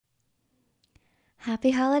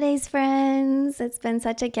Happy holidays, friends. It's been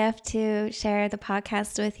such a gift to share the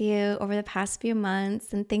podcast with you over the past few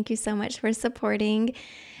months. And thank you so much for supporting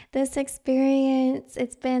this experience.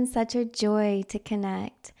 It's been such a joy to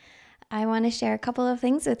connect. I want to share a couple of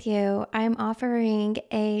things with you. I'm offering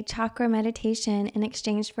a chakra meditation in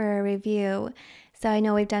exchange for a review. So I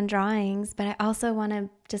know we've done drawings, but I also want to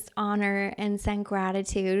just honor and send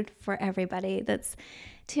gratitude for everybody that's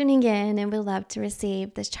tuning in and would love to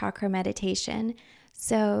receive this chakra meditation.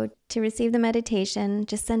 So to receive the meditation,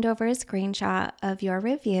 just send over a screenshot of your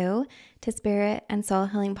review to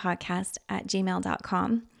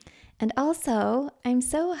spiritandsoulhealingpodcast@gmail.com. And also, I'm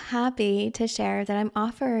so happy to share that I'm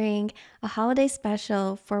offering a holiday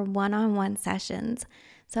special for one-on-one sessions.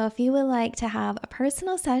 So if you would like to have a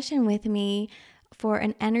personal session with me for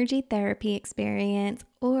an energy therapy experience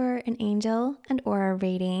or an angel and aura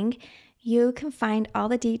reading, you can find all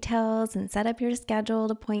the details and set up your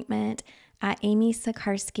scheduled appointment at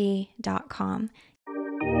amysikarsky.com.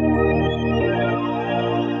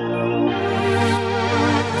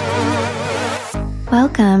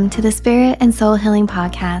 Welcome to the Spirit and Soul Healing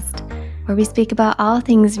Podcast, where we speak about all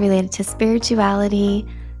things related to spirituality,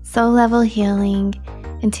 soul level healing,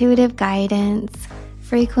 intuitive guidance,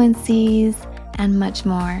 frequencies, and much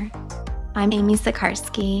more. I'm Amy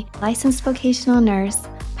Sikarsky, licensed vocational nurse,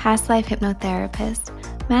 past life hypnotherapist,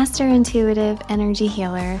 master intuitive energy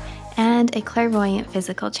healer, and a clairvoyant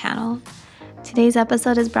physical channel. Today's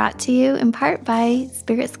episode is brought to you in part by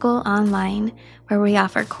Spirit School Online, where we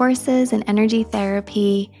offer courses in energy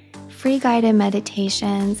therapy, free guided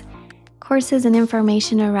meditations, courses and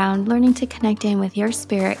information around learning to connect in with your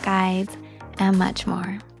spirit guides, and much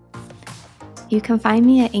more. You can find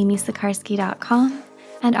me at amysikarsky.com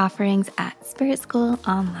and offerings at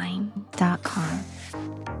spiritschoolonline.com.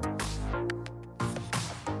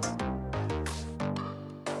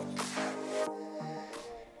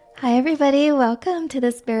 Hi, everybody. Welcome to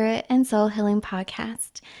the Spirit and Soul Healing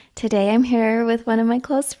Podcast. Today, I'm here with one of my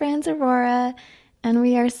close friends, Aurora, and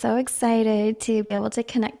we are so excited to be able to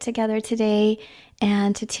connect together today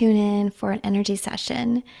and to tune in for an energy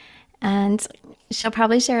session. And she'll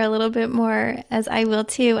probably share a little bit more, as I will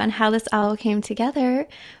too, on how this all came together.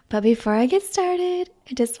 But before I get started,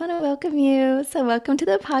 I just want to welcome you. So welcome to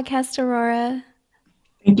the podcast, Aurora.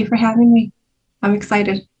 Thank you for having me. I'm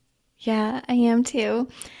excited. Yeah, I am too.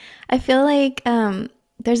 I feel like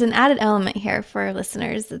there's an added element here for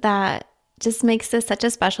listeners that just makes this such a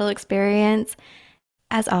special experience.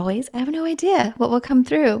 As always, I have no idea what will come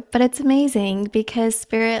through, but it's amazing because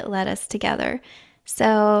Spirit led us together.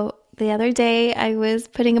 So the other day I was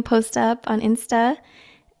putting a post up on Insta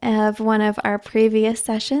of one of our previous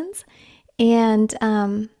sessions, and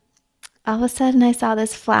all of a sudden I saw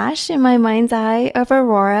this flash in my mind's eye of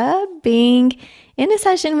Aurora being in a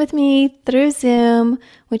session with me through Zoom,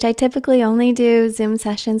 which I typically only do Zoom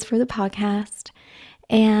sessions for the podcast.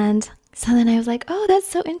 And so then I was like, oh, that's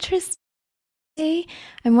so interesting.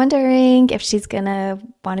 I'm wondering if she's going to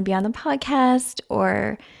want to be on the podcast,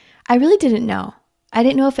 or I really didn't know. I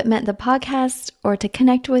didn't know if it meant the podcast or to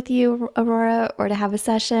connect with you, Aurora, or to have a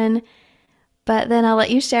session. But then I'll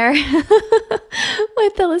let you share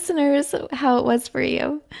with the listeners how it was for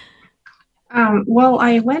you. Well,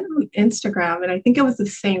 I went on Instagram, and I think it was the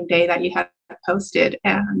same day that you had posted.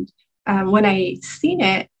 And when I seen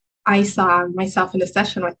it, I saw myself in a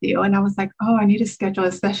session with you, and I was like, oh, I need to schedule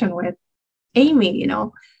a session with Amy,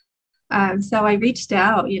 So I reached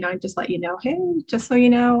out, and just let you know, hey, just so you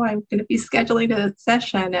know, I'm going to be scheduling a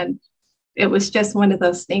session. And it was just one of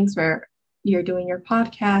those things where you're doing your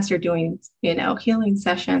podcast, you're doing, healing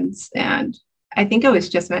sessions. And I think it was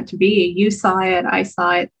just meant to be. You saw it, I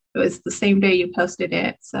saw it. It was the same day you posted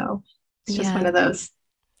it. So it's just one of those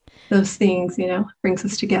things, brings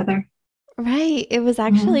us together. Right. It was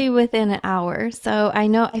actually within an hour. So I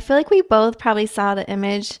feel like we both probably saw the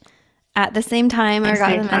image at the same time or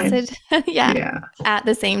got the message. Yeah, at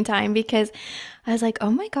the same time, because I was like,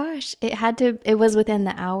 oh my gosh, it was within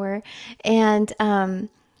the hour. And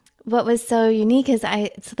what was so unique is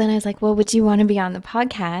so then I was like, well, would you want to be on the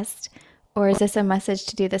podcast, or is this a message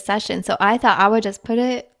to do the session? So I thought I would just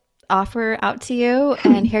offer out to you,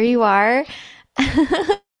 and here you are.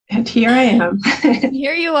 And here I am.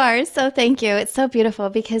 Here you are. So thank you. It's so beautiful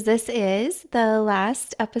because this is the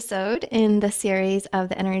last episode in the series of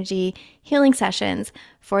the energy healing sessions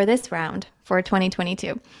for this round for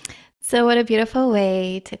 2022. So what a beautiful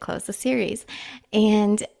way to close the series.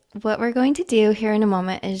 And what we're going to do here in a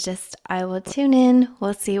moment is I will tune in.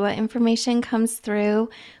 We'll see what information comes through.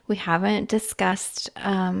 We haven't discussed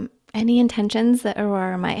any intentions that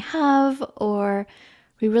Aurora might have, or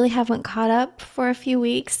we really haven't caught up for a few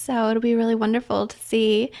weeks, so it'll be really wonderful to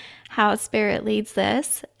see how Spirit leads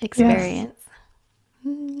this Yes. experience.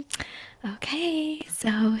 Okay,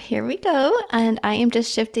 so here we go. And I am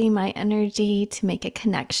just shifting my energy to make a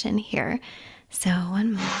connection here. So,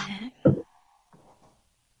 one moment.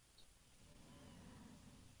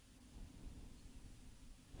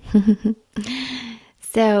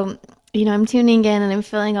 So, I'm tuning in and I'm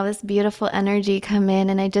feeling all this beautiful energy come in,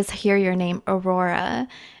 and I just hear your name, Aurora,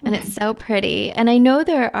 and it's so pretty. And I know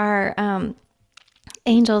there are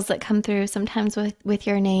angels that come through sometimes with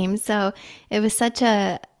your name. So it was such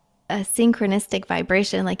a synchronistic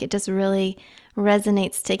vibration, like it just really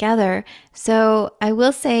resonates together. So I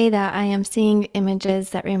will say that I am seeing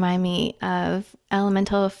images that remind me of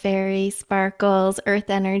elemental fairy sparkles, earth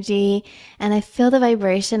energy, and I feel the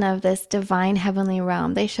vibration of this divine heavenly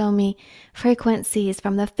realm. They show me frequencies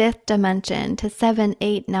from the fifth dimension to 7,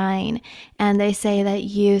 8, 9, and they say that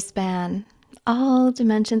you span all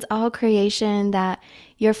dimensions, all creation, that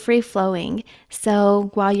you're free flowing.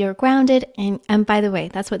 So while you're grounded, and by the way,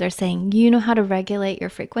 that's what they're saying, you know how to regulate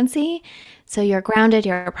your frequency. So you're grounded,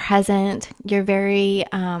 you're present, you're very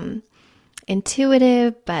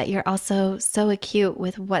intuitive, but you're also so acute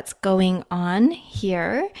with what's going on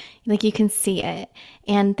here. Like you can see it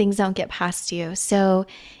and things don't get past you. So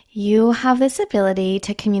you have this ability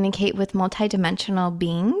to communicate with multidimensional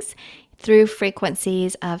beings through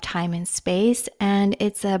frequencies of time and space. And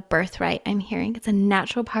it's a birthright, I'm hearing. It's a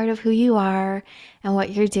natural part of who you are and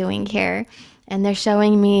what you're doing here. And they're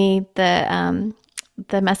showing me the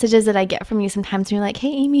messages that I get from you sometimes. You're like,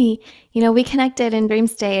 hey, Amy, we connected in dream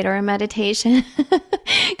state or in meditation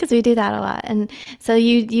because we do that a lot. And so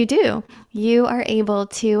you do. You are able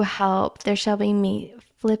to help. They're showing me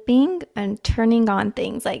flipping and turning on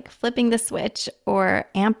things, like flipping the switch or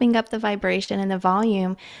amping up the vibration and the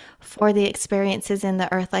volume for the experiences in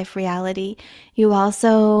the earth life reality. You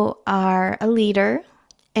also are a leader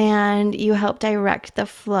and you help direct the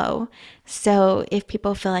flow. So if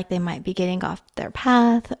people feel like they might be getting off their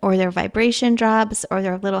path or their vibration drops or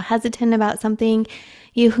they're a little hesitant about something,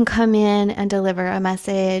 you can come in and deliver a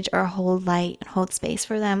message or hold light and hold space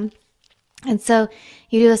for them. And so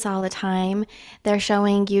you do this all the time. They're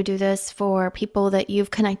showing you do this for people that you've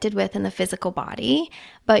connected with in the physical body,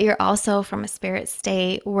 but you're also from a spirit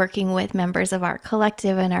state working with members of our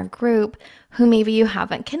collective and our group who maybe you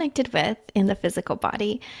haven't connected with in the physical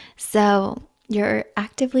body. So you're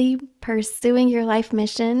actively pursuing your life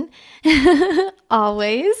mission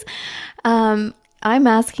always. I'm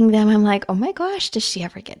asking them, I'm like, oh my gosh, does she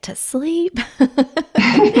ever get to sleep?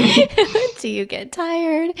 Do you get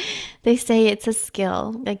tired? They say it's a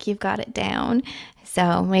skill, like you've got it down.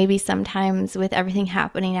 So maybe sometimes with everything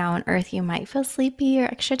happening now on Earth, you might feel sleepy or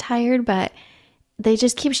extra tired, but they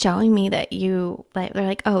just keep showing me that they're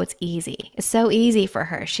like, oh, it's easy. It's so easy for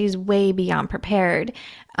her. She's way beyond prepared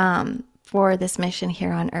for this mission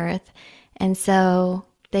here on Earth. And so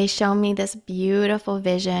they show me this beautiful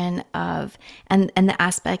vision of, and the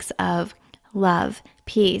aspects of love,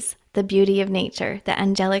 peace, the beauty of nature, the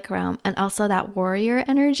angelic realm, and also that warrior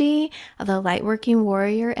energy, of the light working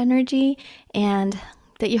warrior energy, and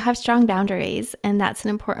that you have strong boundaries. And that's an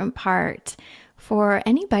important part for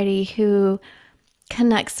anybody who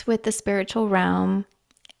connects with the spiritual realm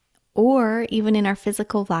or even in our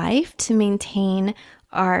physical life to maintain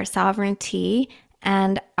our sovereignty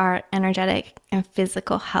and our energetic and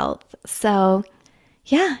physical health. So,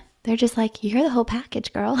 yeah, they're just like, you're the whole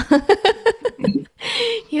package, girl.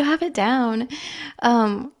 You have it down.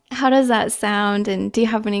 How does that sound? And do you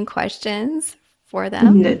have any questions for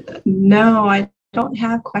them? No, I don't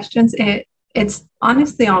have questions. It's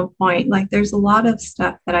honestly on point. Like there's a lot of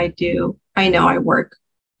stuff that I do. I know I work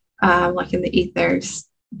like in the ethers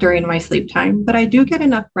during my sleep time, but I do get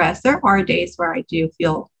enough rest. There are days where I do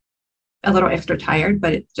feel a little extra tired,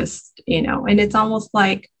 but it's just, and it's almost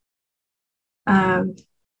like um,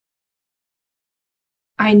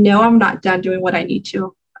 I know I'm not done doing what I need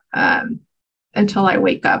to until I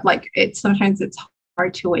wake up. Like sometimes it's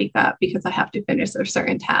hard to wake up because I have to finish a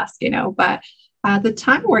certain task, but the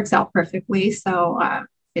time works out perfectly. So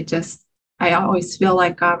I always feel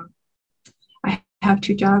like I have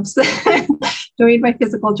two jobs, doing my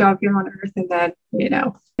physical job here on Earth, and then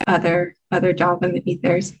the other job in the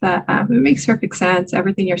ethers. But it makes perfect sense.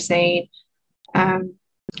 Everything you're saying.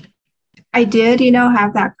 I did,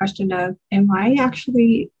 have that question of, am I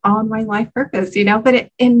actually on my life purpose? But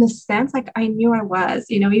in the sense, like I knew I was.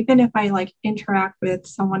 Even if I like interact with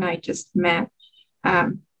someone I just met,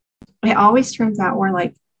 it always turns out where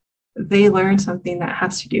like they learn something that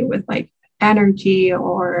has to do with like energy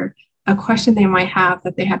or a question they might have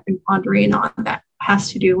that they have been pondering on that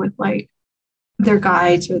has to do with like their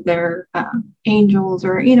guides or their angels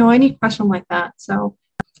or, any question like that. So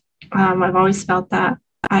I've always felt that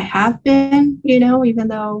I have been, even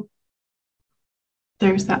though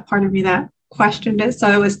there's that part of me that questioned it. So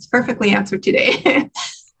it was perfectly answered today.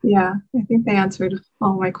 Yeah, I think they answered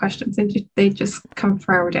all my questions and they just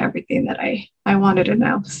confirmed everything that I wanted to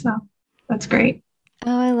know. So that's great.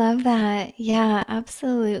 Oh, I love that. Yeah,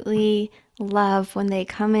 absolutely love when they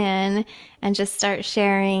come in and just start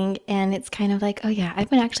sharing. And it's kind of like, oh, yeah, I've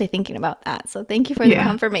been actually thinking about that. So thank you for the Yeah.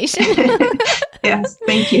 confirmation. Yes,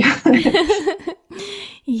 thank you.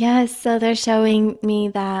 Yes, so they're showing me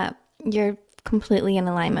that you're completely in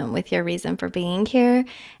alignment with your reason for being here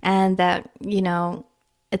and that,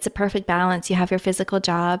 it's a perfect balance. You have your physical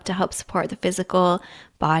job to help support the physical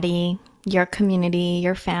body, your community,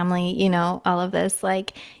 your family, all of this.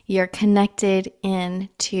 Like you're connected in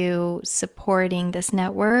to supporting this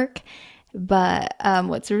network. But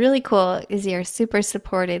what's really cool is you're super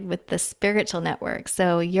supported with the spiritual network.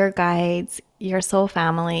 So your guides, your soul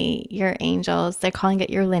family, your angels, they're calling it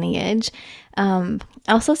your lineage. I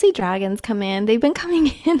also see dragons come in. They've been coming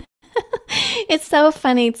in. It's so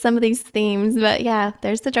funny, some of these themes, but yeah,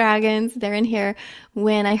 there's the dragons. They're in here.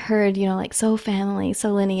 When I heard, like soul family,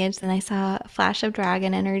 soul lineage, then I saw a flash of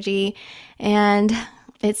dragon energy, and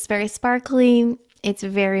it's very sparkly. It's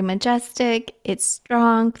very majestic. It's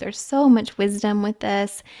strong. There's so much wisdom with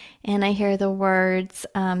this. And I hear the words,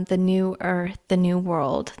 the new earth, the new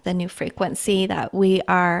world, the new frequency that we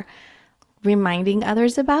are reminding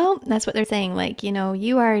others about. That's what they're saying. Like, you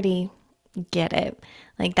already get it.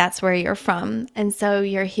 Like that's where you're from. And so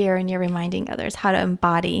you're here and you're reminding others how to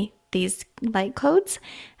embody these light codes.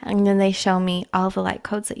 And then they show me all the light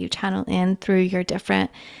codes that you channel in through your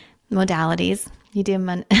different modalities. You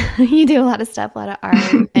do you do a lot of stuff, a lot of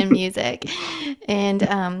art and music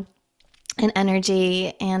and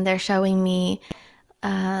energy. And they're showing me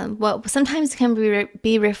what sometimes can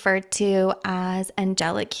be referred to as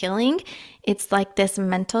angelic healing. It's like this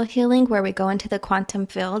mental healing where we go into the quantum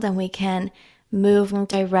field and we can move and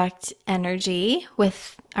direct energy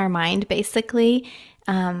with our mind, basically.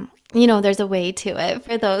 There's a way to it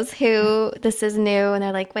for those who this is new and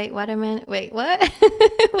they're like, wait, what a minute, wait, what?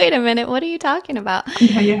 Wait a minute, what are you talking about?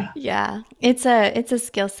 Yeah, yeah. Yeah, it's a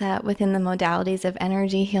skill set within the modalities of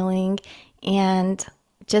energy healing. And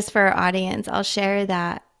just for our audience, I'll share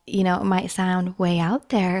that, it might sound way out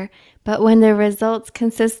there, but when the results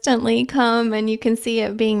consistently come and you can see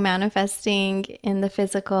it being manifesting in the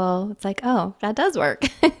physical, it's like, oh, that does work.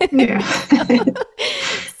 Yeah.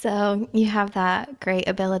 So you have that great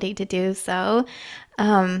ability to do so.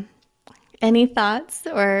 Um, any thoughts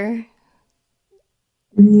or,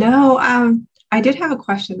 No, I did have a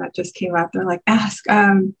question that just came up. They're like, ask.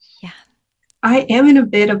 yeah, I am in a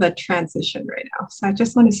bit of a transition right now, so I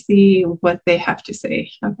just want to see what they have to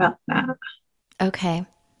say about that. okay.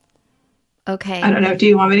 I Okay. don't know. Do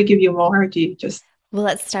you want me to give you more, or do you just Well,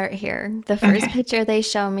 let's start here. The first okay? picture they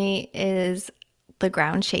show me is the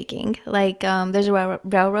ground shaking. Like there's a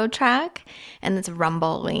railroad track and it's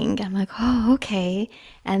rumbling. I'm like, oh, okay.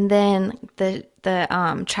 And then the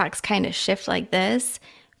tracks kind of shift like this,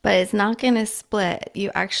 but it's not gonna split.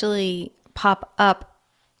 You actually pop up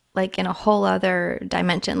like in a whole other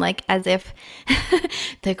dimension, like as if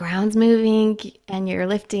the ground's moving and you're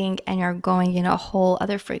lifting and you're going in a whole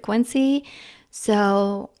other frequency.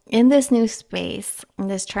 So, in this new space, in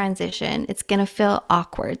this transition, it's going to feel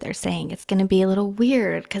awkward. They're saying it's going to be a little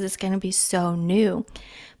weird because it's going to be so new.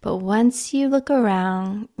 But once you look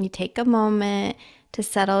around, you take a moment to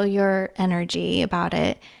settle your energy about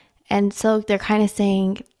it. And so they're kind of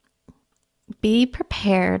saying, be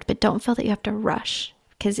prepared, but don't feel that you have to rush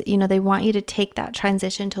because, they want you to take that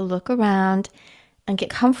transition to look around and get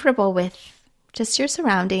comfortable with just your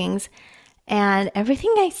surroundings. And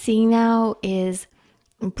everything I see now is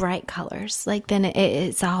bright colors. Like then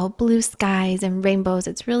it's all blue skies and rainbows.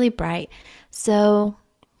 It's really bright. So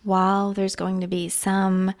while there's going to be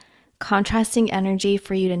some contrasting energy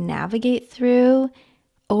for you to navigate through,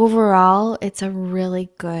 overall, it's a really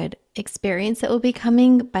good experience that will be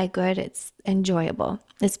coming. By good, it's enjoyable.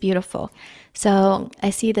 It's beautiful. So I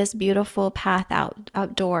see this beautiful path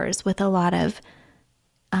outdoors with a lot of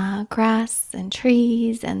grass and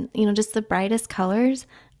trees and, just the brightest colors.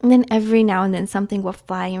 And then every now and then something will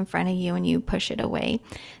fly in front of you and you push it away.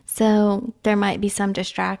 So there might be some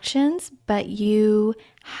distractions, but you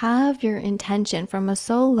have your intention from a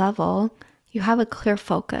soul level. You have a clear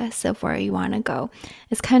focus of where you want to go.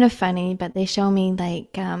 It's kind of funny, but they show me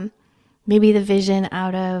like maybe the vision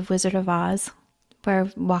out of Wizard of Oz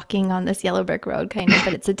we're walking on this yellow brick road kind of,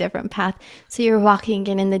 but it's a different path. So you're walking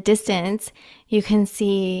and in the distance, you can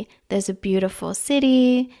see there's a beautiful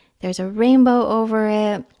city, there's a rainbow over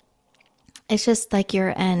it. It's just like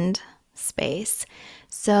your end space.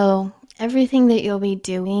 So everything that you'll be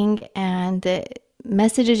doing and the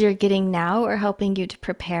messages you're getting now are helping you to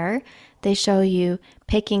prepare. They show you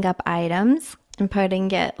picking up items and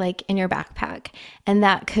putting it like in your backpack. And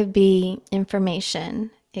that could be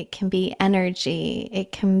information. It can be energy.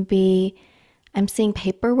 It can be, I'm seeing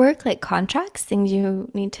paperwork like contracts, things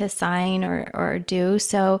you need to sign or do.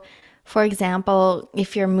 So, for example,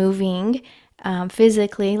 if you're moving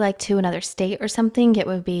physically, like to another state or something, it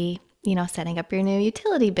would be, setting up your new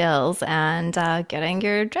utility bills and getting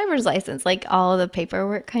your driver's license, like all of the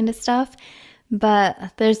paperwork kind of stuff.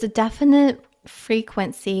 But there's a definite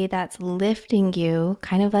frequency that's lifting you,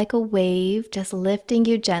 kind of like a wave, just lifting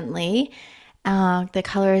you gently. The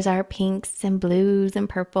colors are pinks and blues and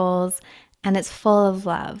purples, and it's full of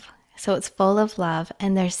love. So it's full of love.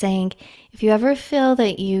 And they're saying if you ever feel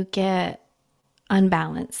that you get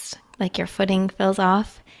unbalanced, like your footing feels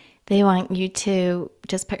off, they want you to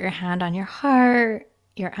just put your hand on your heart,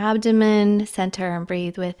 your abdomen, center and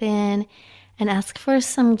breathe within, and ask for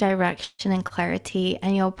some direction and clarity.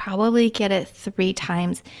 And you'll probably get it 3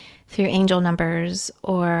 times through angel numbers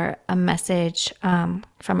or a message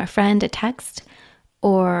from a friend, a text,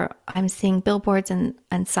 or I'm seeing billboards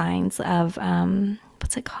and signs of,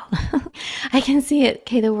 what's it called? I can see it.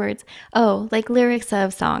 Okay, the words. Oh, like lyrics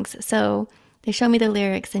of songs. So they show me the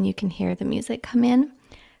lyrics and you can hear the music come in.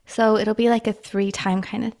 So it'll be like a 3-time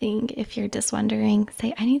kind of thing. If you're just wondering,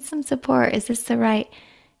 say, I need some support. Is this the right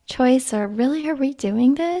choice? Or really, are we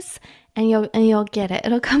doing this? And you'll get it.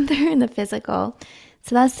 It'll come through in the physical.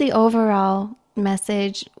 So that's the overall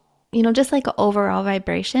message, just like an overall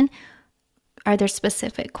vibration. Are there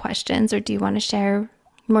specific questions or do you want to share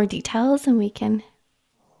more details and we can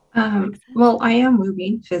Well, I am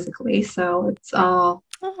moving physically, so it's all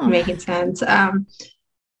Oh, making sense.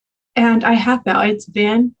 And I have felt it's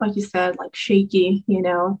been, like you said, like shaky,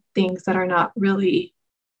 things that are not really,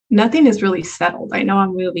 nothing is really settled. I know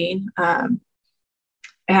I'm moving.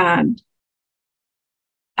 And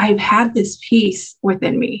I've had this peace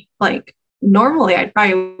within me. Like normally I'd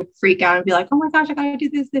probably would freak out and be like, oh my gosh, I gotta do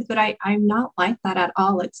this, but I'm not like that at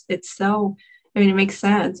all. It's so, I mean, it makes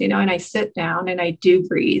sense, and I sit down and I do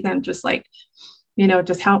breathe and just like,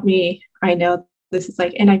 just help me. I know this is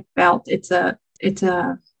like, and I felt it's a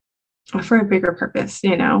for a bigger purpose,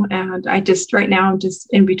 and I just right now I'm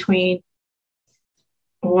just in between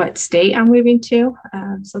what state I'm moving to.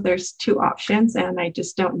 So there's 2 options and I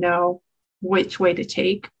just don't know which way to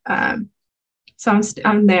take. So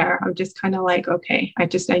I'm there. I'm just kind of like, okay, I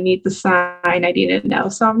need the sign. I need to know.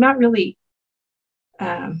 So I'm not really,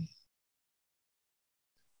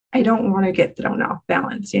 I don't want to get thrown off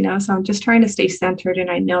balance, So I'm just trying to stay centered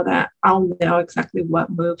and I know that I'll know exactly what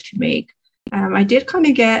move to make. I did kind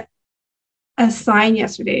of get a sign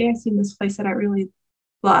yesterday. I seen this place that I really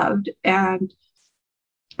loved, and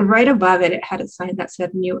right above it, it had a sign that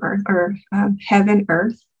said New Earth or Heaven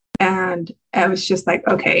Earth, and I was just like,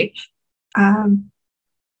 okay, and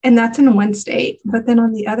that's in one state. But then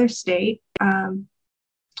on the other state,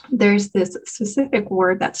 there's this specific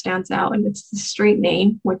word that stands out, and it's the street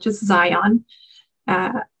name, which is Zion,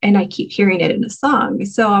 and I keep hearing it in a song.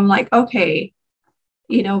 So I'm like, okay,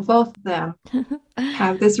 both of them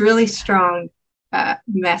have this really strong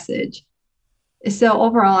message. So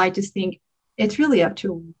overall, I just think it's really up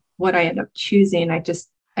to what I end up choosing. I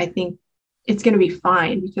think it's going to be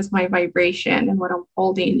fine because my vibration and what I'm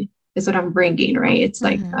holding is what I'm bringing, right? It's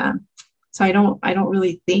like, so I don't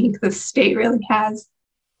really think the state really has,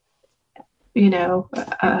 what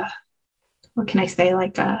can I say?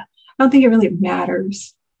 Like, I don't think it really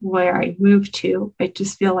matters where I move to. I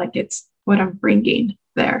just feel like it's what I'm bringing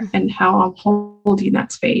there and how I'm holding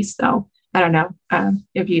that space. So I don't know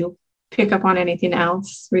if you pick up on anything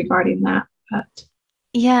else regarding that, but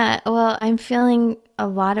yeah. Well, I'm feeling a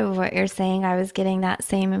lot of what you're saying. I was getting that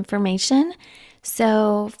same information.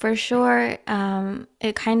 So for sure,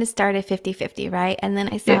 it kind of started 50-50, right? And then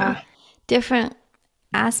I saw yeah. different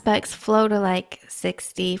aspects flow to like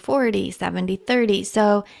 60-40, 70-30.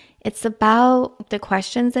 So it's about the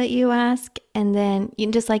questions that you ask. And then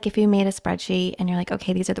you just like if you made a spreadsheet and you're like,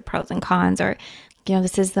 okay, these are the pros and cons, or,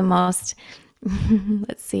 this is the most,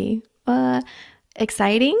 let's see,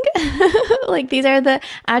 exciting. Like these are the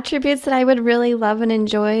attributes that I would really love and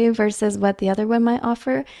enjoy versus what the other one might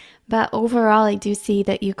offer. But overall, I do see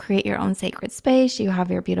that you create your own sacred space. You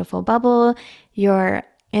have your beautiful bubble. You're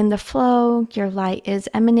in the flow. Your light is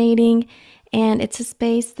emanating. And it's a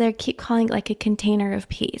space they keep calling like a container of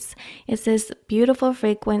peace. It's this beautiful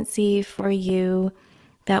frequency for you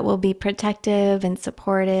that will be protective and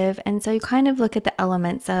supportive. And so you kind of look at the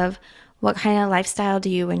elements of what kind of lifestyle do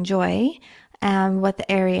you enjoy and what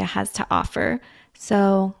the area has to offer.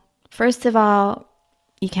 So, first of all,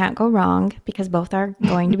 you can't go wrong because both are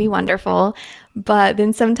going to be wonderful. But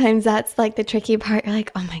then sometimes that's like the tricky part. You're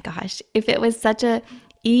like, oh my gosh, if it was such a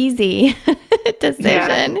easy Yeah.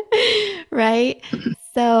 decision, right?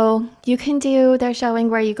 So you can do, they're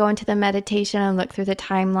showing where you go into the meditation and look through the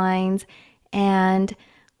timelines and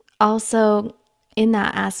also in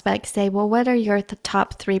that aspect say, well, what are your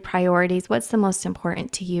top three priorities? What's the most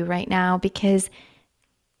important to you right now? Because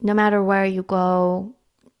no matter where you go,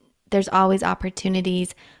 there's always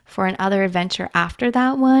opportunities for another adventure after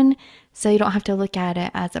that one. So you don't have to look at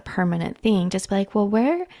it as a permanent thing. Just be like, well,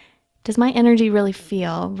 where does my energy really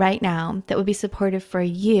feel right now that would be supportive for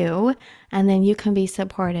you? And then you can be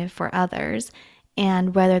supportive for others.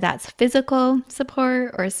 And whether that's physical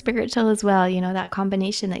support or spiritual as well, that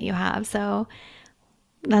combination that you have. So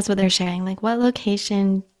that's what they're sharing. Like, what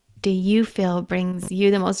location do you feel brings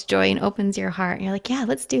you the most joy and opens your heart? And you're like, yeah,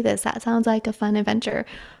 let's do this. That sounds like a fun adventure.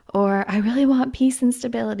 Or I really want peace and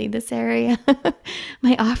stability. This area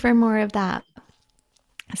might offer more of that.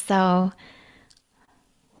 So,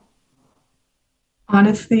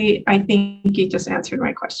 Honestly, I think you just answered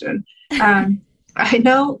my question. I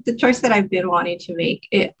know the choice that I've been wanting to make,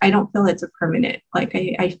 I don't feel it's a permanent. Like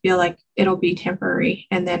I feel like it'll be temporary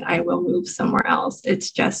and then I will move somewhere else.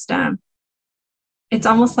 It's just it's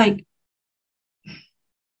almost like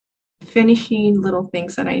finishing little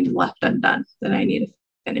things that I left undone that I need to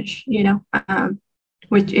finish,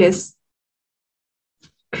 which is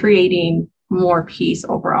creating more peace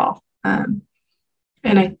overall.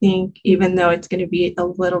 And I think even though it's going to be a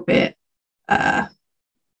little bit, I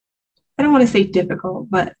don't want to say difficult,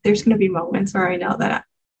 but there's going to be moments where I know that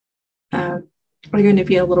we're going to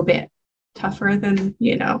be a little bit tougher than,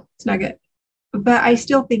 it's not good. But I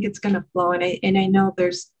still think it's going to flow. And I know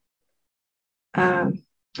there's a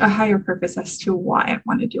higher purpose as to why I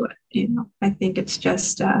want to do it. I think it's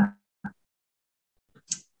just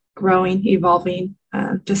growing, evolving,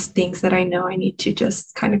 just things that I know I need to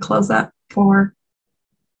just kind of close up for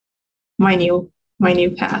my new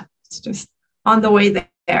path. It's just on the way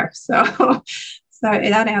there. So so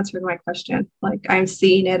that answered my question. Like I'm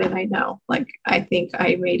seeing it and I know. Like I think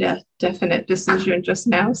I made a definite decision just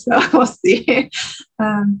now. So we'll see.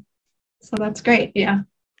 Um, so that's great. Yeah.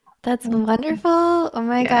 that's wonderful. Oh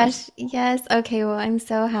my Yes. gosh. Yes. Okay. Well, I'm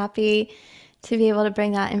so happy to be able to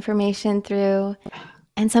bring that information through.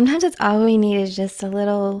 And sometimes it's all we need is just a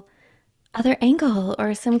little other angle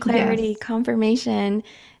or some clarity, Yes. confirmation.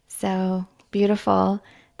 So beautiful.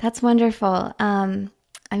 That's wonderful.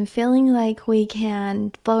 I'm feeling like we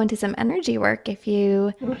can flow into some energy work if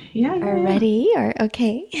you Yeah, are yeah, yeah. ready or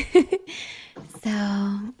okay.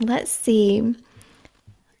 So let's see.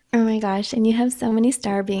 Oh my gosh, and you have so many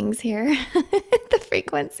star beings here. The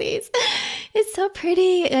frequencies. It's so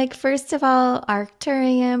pretty. Like, first of all,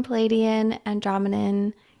 Arcturian, Palladian,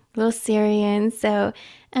 Andromedan, little Sirian. So,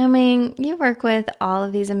 I mean, you work with all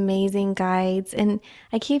of these amazing guides, and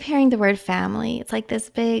I keep hearing the word family. It's like this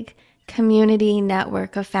big community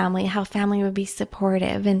network of family, how family would be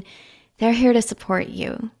supportive, and they're here to support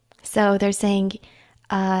you. So, they're saying,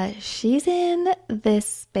 she's in this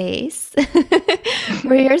space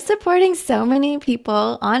where you're supporting so many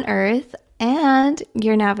people on earth and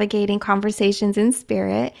you're navigating conversations in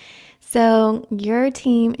spirit. So your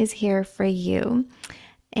team is here for you.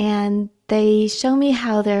 And they show me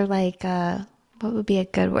how they're like, what would be a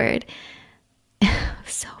good word?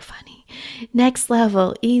 So funny. Next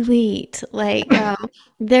level, elite. Like,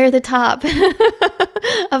 they're the top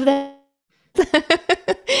of the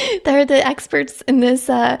they're the experts in this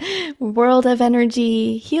world of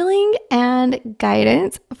energy healing and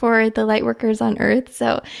guidance for the light workers on Earth.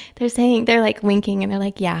 So they're saying, they're like winking and they're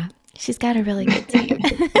like, yeah, she's got a really good team.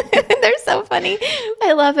 They're so funny.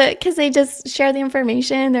 I love it because they just share the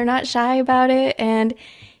information. They're not shy about it. And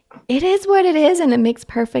it is what it is. And it makes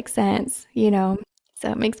perfect sense.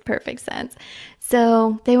 So it makes perfect sense.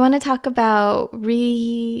 So they want to talk about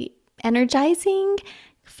re energizing,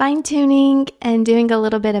 fine tuning, and doing a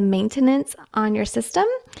little bit of maintenance on your system.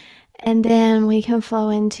 And then we can flow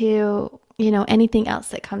into anything else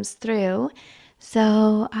that comes through.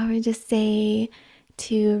 So I would just say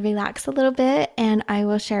to relax a little bit, and I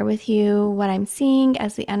will share with you what I'm seeing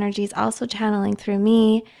as the energy is also channeling through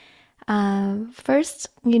me. First,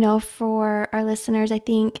 for our listeners,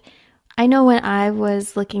 I know when I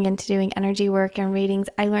was looking into doing energy work and readings,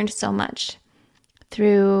 I learned so much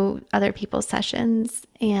through other people's sessions.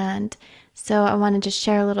 And so I want to just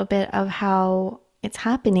share a little bit of how it's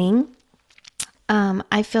happening.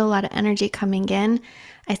 I feel a lot of energy coming in.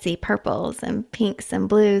 I see purples and pinks and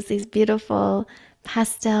blues, these beautiful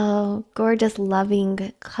pastel, gorgeous,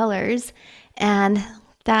 loving colors. And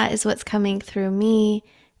that is what's coming through me,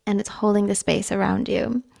 and it's holding the space around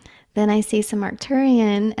you. Then I see some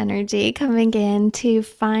Arcturian energy coming in to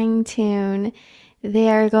fine tune.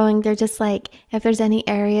 They're just like, if there's any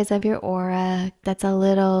areas of your aura that's a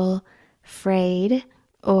little frayed,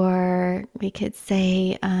 or we could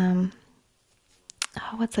say, oh,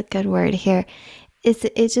 what's a good word here?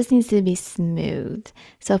 It just needs to be smooth.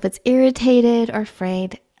 So if it's irritated or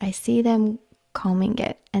frayed, I see them combing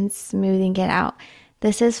it and smoothing it out.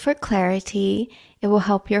 This is for clarity. It will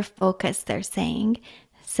help your focus, they're saying.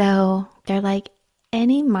 So they're like,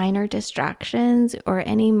 any minor distractions or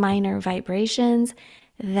any minor vibrations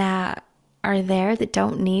that are there that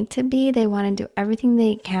don't need to be, they want to do everything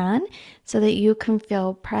they can so that you can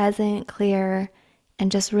feel present, clear,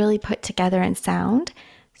 and just really put together in sound.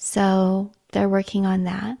 So they're working on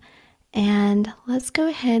that. And let's go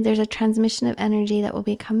ahead. There's a transmission of energy that will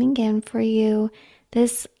be coming in for you.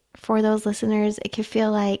 This, for those listeners, it could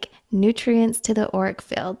feel like nutrients to the auric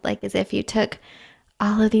field, like as if you took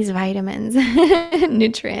all of these vitamins,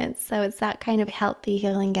 nutrients. So it's that kind of healthy,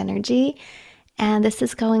 healing energy. And this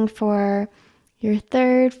is going for your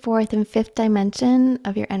third, fourth, and fifth dimension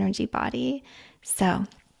of your energy body. So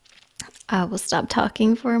I will stop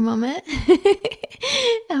talking for a moment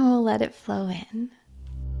and we'll let it flow in.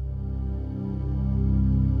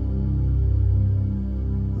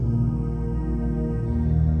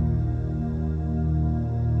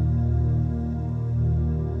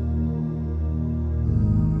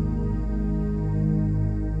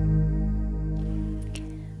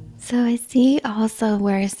 So I see also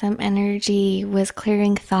where some energy was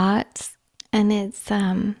clearing thoughts, and it's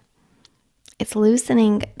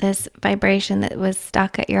loosening this vibration that was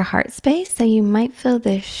stuck at your heart space. So you might feel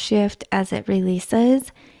this shift as it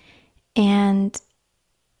releases. And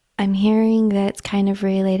I'm hearing that it's kind of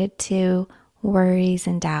related to worries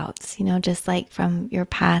and doubts, just like from your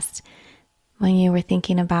past when you were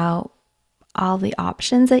thinking about all the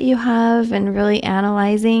options that you have and really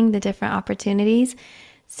analyzing the different opportunities.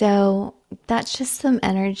 So that's just some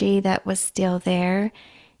energy that was still there,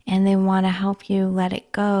 and they want to help you let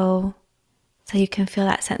it go so you can feel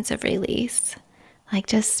that sense of release, like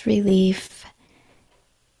just relief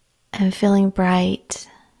and feeling bright,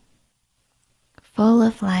 full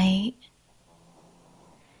of light.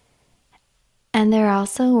 And they're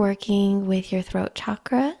also working with your throat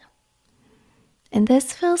chakra. And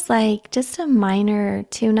this feels like just a minor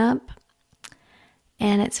tune-up,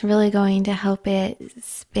 and it's really going to help it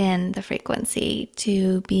spin the frequency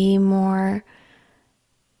to be more,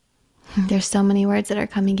 there's so many words that are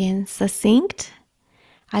coming in, succinct.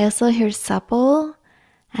 I also hear supple,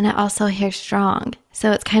 and I also hear strong.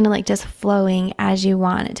 So it's kind of like just flowing as you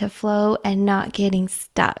want it to flow and not getting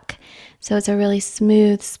stuck. So it's a really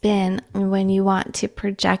smooth spin. And when you want to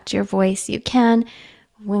project your voice, you can.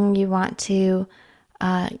 When you want to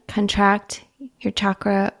contract your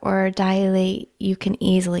chakra or dilate, you can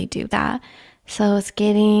easily do that. So it's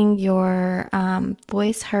getting your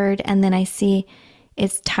voice heard, and then I see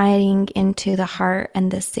it's tying into the heart and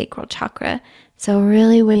the sacral chakra. So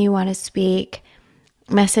really when you want to speak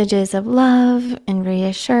messages of love and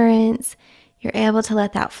reassurance, you're able to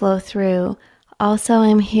let that flow through. Also,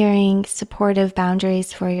 I'm hearing supportive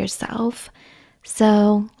boundaries for yourself.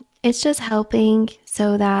 So it's just helping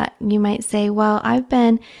so that you might say, well, I've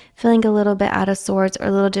been feeling a little bit out of sorts or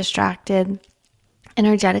a little distracted,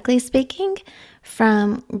 energetically speaking,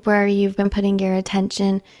 from where you've been putting your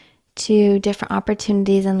attention to different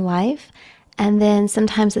opportunities in life. And then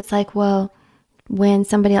sometimes it's like, well, when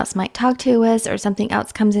somebody else might talk to us or something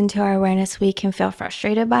else comes into our awareness, we can feel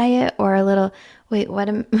frustrated by it or a little, wait, what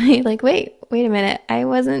am I like, wait a minute, I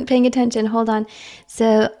wasn't paying attention, hold on.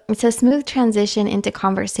 So it's a smooth transition into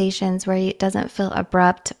conversations where it doesn't feel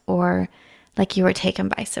abrupt or like you were taken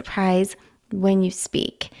by surprise when you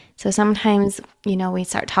speak. So sometimes, we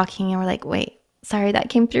start talking and we're like, wait, sorry, that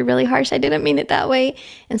came through really harsh. I didn't mean it that way.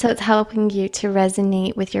 And so it's helping you to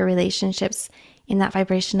resonate with your relationships in that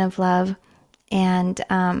vibration of love. And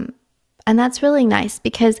that's really nice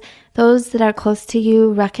because those that are close to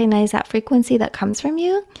you recognize that frequency that comes from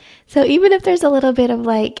you. So even if there's a little bit of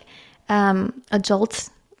like a jolt,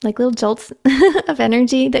 like little jolts of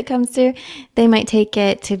energy that comes through, they might take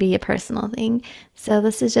it to be a personal thing. So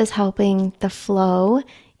this is just helping the flow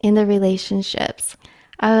in the relationships.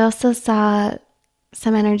 I also saw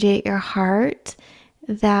some energy at your heart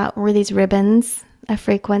that were these ribbons of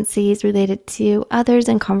frequencies related to others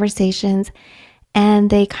and conversations, and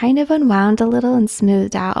they kind of unwound a little and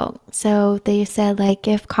smoothed out. So they said, like,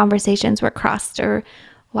 if conversations were crossed or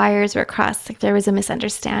wires were crossed, like there was a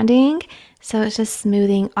misunderstanding. So it's just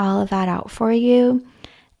smoothing all of that out for you.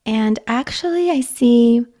 And actually, I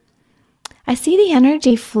see the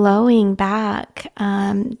energy flowing back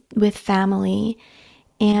with family,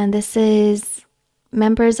 and this is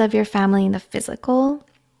members of your family in the physical.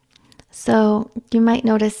 So you might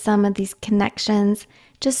notice some of these connections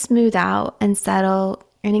just smooth out and settle.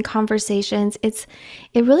 Any conversations, it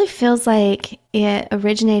really feels like it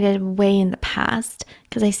originated way in the past,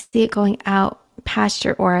 because I see it going out past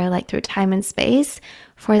your aura, like through time and space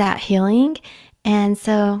for that healing. And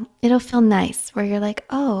so it'll feel nice where you're like,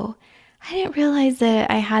 oh, I didn't realize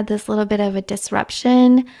that I had this little bit of a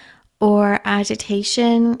disruption or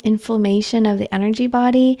agitation, inflammation of the energy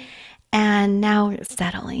body, and now it's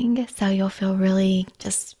settling. So you'll feel really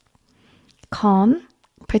just calm,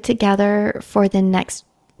 put together for the next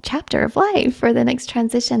chapter of life, for the next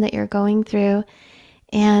transition that you're going through.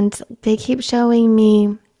 And they keep showing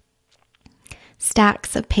me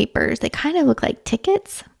stacks of papers. They kind of look like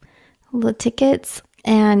tickets, little tickets.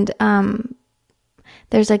 And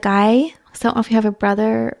there's a guy. So I don't know if you have a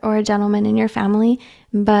brother or a gentleman in your family,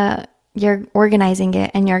 but you're organizing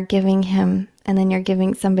it and you're giving him, and then you're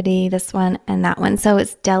giving somebody this one and that one. So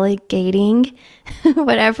it's delegating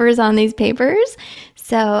whatever's on these papers.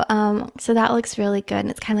 So that looks really good. And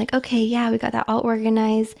it's kind of like, okay, yeah, we got that all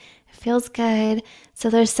organized. It feels good. So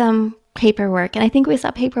there's some paperwork. And I think we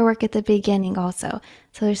saw paperwork at the beginning also.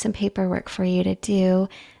 So there's some paperwork for you to do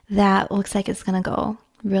that looks like it's going to go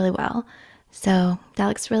really well. So that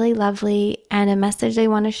looks really lovely. And a message they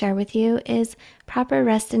want to share with you is proper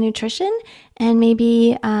rest and nutrition. And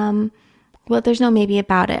maybe, well, there's no maybe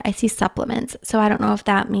about it. I see supplements. So I don't know if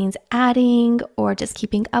that means adding or just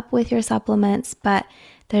keeping up with your supplements. But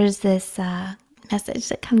there's this message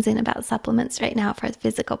that comes in about supplements right now for the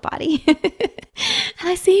physical body. And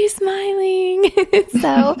I see you smiling.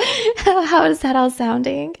 So how is that all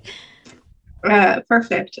sounding?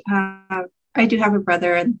 Perfect. I do have a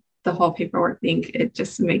brother, and the whole paperwork thing, it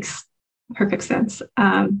just makes perfect sense.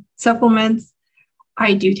 Supplements,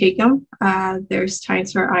 I do take them. There's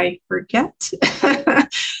times where I forget.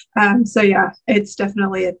 So yeah, it's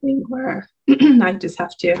definitely a thing where I just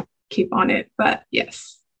have to keep on it. But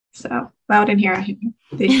yes, so loud and here,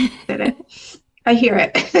 they did it. I hear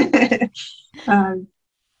it.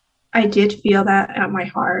 I did feel that at my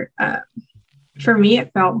heart. For me,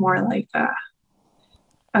 it felt more like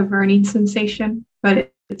a burning sensation,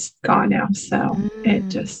 but it's gone now. So it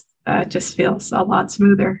just feels a lot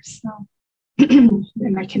smoother. So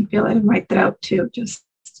and I can feel it in my throat too, just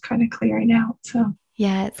kind of clearing out. So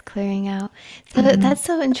Yeah, it's clearing out. So that's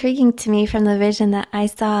so intriguing to me from the vision that I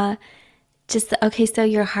saw. Just okay, so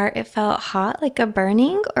your heart, it felt hot, like a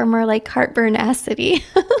burning, or more like heartburn acidity?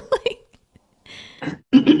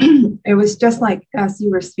 it was just like as you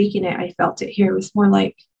were speaking it, I felt it here. It was more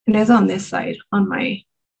like, and it's on this side, on my.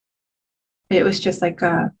 It was just like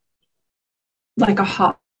a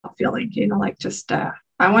hot feeling, like just I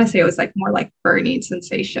want to say it was like more like burning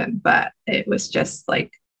sensation, but it was just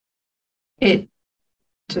like it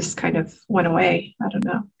just kind of went away. I don't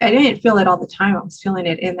know. I didn't feel it all the time. I was feeling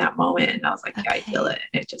it in that moment, and I was like, yeah, I feel it.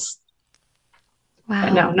 And it just,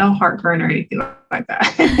 but Wow. no heartburn or anything like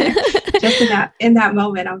that. Just in that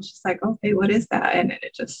moment, I was just like, okay, what is that? And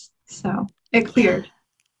it just, so it Yeah. cleared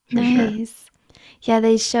for sure. Nice. Yeah,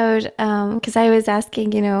 they showed, because I was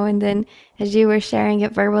asking, and then as you were sharing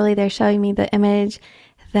it verbally, they're showing me the image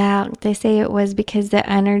that they say it was because the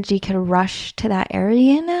energy could rush to that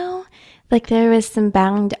area now. Like there was some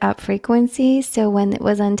bound up frequency. So when it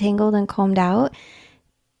was untangled and combed out,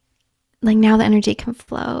 like now the energy can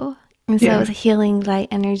flow. And so it Yeah. was a healing light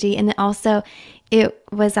energy. And it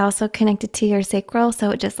was also connected to your sacral.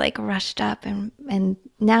 So it just like rushed up and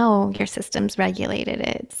now your system's regulated.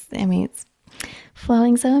 It's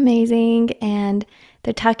flowing so amazing. And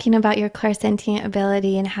they're talking about your clairsentient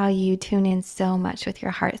ability and how you tune in so much with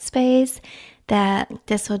your heart space that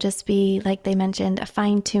this will just be, like they mentioned, a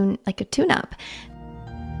fine tune, like a tune up.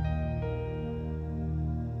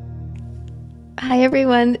 Hi,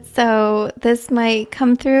 everyone. So this might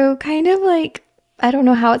come through kind of like, I don't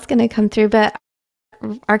know how it's going to come through, but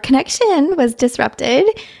our connection was disrupted.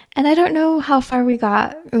 And I don't know how far we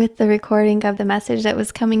got with the recording of the message that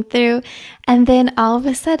was coming through. And then all of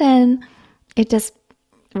a sudden, it just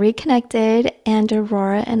reconnected. And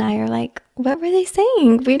Aurora and I are like, what were they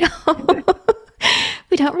saying? We don't.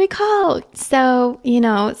 We don't recall. So,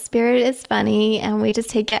 spirit is funny and we just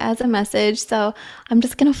take it as a message. So I'm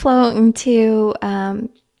just going to flow into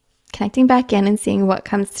connecting back in and seeing what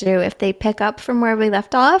comes through. If they pick up from where we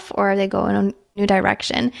left off or they go in a new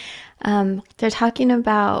direction. They're talking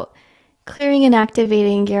about clearing and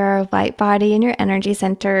activating your light body and your energy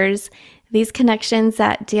centers, these connections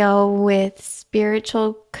that deal with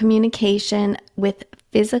spiritual communication with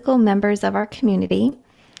physical members of our community,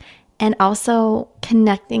 and also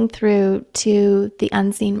connecting through to the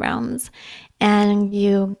unseen realms. And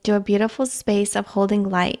you do a beautiful space of holding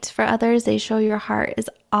light for others. They show your heart is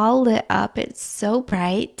all lit up, it's so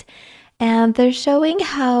bright. And they're showing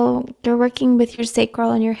how they're working with your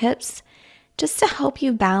sacral and your hips just to help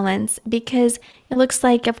you balance, because it looks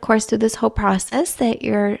like, of course, through this whole process that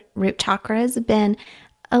your root chakra has been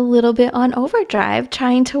a little bit on overdrive,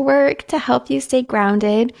 trying to work to help you stay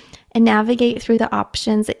grounded and navigate through the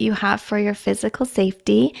options that you have for your physical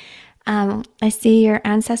safety. I see your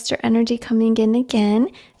ancestor energy coming in again.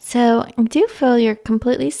 So I do feel you're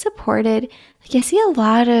completely supported. Like, I see a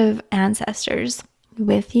lot of ancestors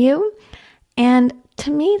with you. And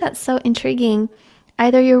to me, that's so intriguing.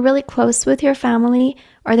 Either you're really close with your family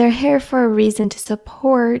or they're here for a reason to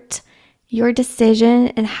support your decision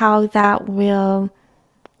and how that will,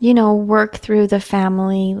 work through the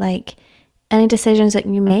family, like any decisions that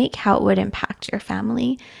you make, how it would impact your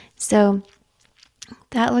family. So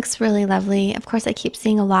that looks really lovely. Of course, I keep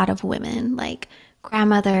seeing a lot of women, like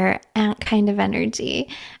grandmother, aunt kind of energy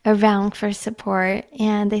around for support.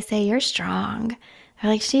 And they say, you're strong.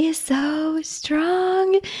 They're like, she is so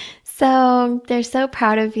strong. So they're so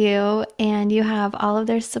proud of you, and you have all of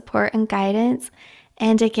their support and guidance.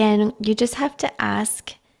 And again, you just have to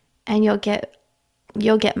ask and you'll get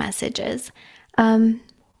messages. Um,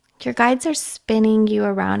 your guides are spinning you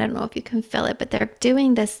around. I don't know if you can feel it, but they're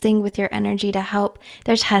doing this thing with your energy to help.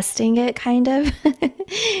 They're testing it kind of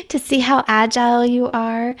to see how agile you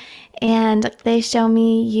are. And they show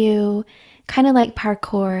me you kind of like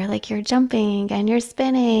parkour, like you're jumping and you're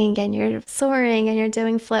spinning and you're soaring and you're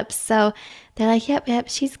doing flips. So they're like, yep,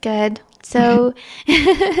 she's good. So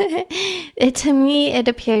to me, it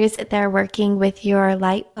appears that they're working with your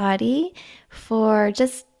light body for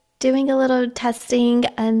just doing a little testing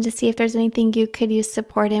and to see if there's anything you could use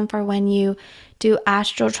support in for when you do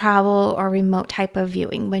astral travel or remote type of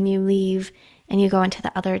viewing, when you leave and you go into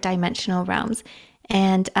the other dimensional realms.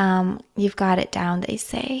 And you've got it down, they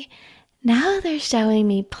say. Now they're showing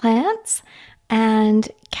me plants and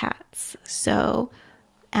cats. So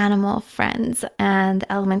animal friends and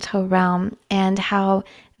elemental realm, and how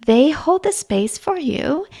they hold the space for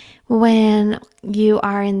you when you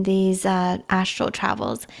are in these astral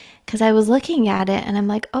travels. Because I was looking at it and I'm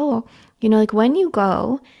like, oh, like when you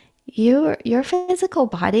go, your physical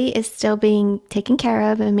body is still being taken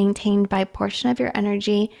care of and maintained by a portion of your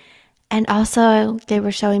energy. And also they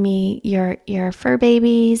were showing me your fur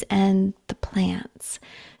babies and the plants.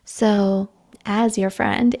 So as your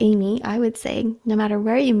friend, Amy, I would say no matter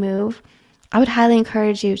where you move, I would highly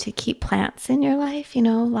encourage you to keep plants in your life, a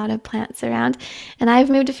lot of plants around. And I've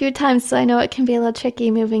moved a few times, so I know it can be a little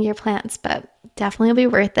tricky moving your plants, but definitely will be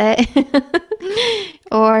worth it.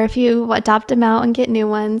 Or if you adopt them out and get new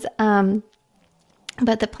ones.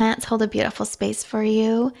 But the plants hold a beautiful space for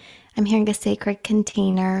you. I'm hearing the sacred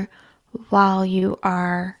container while you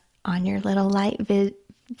are on your little light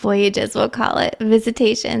voyages, we'll call it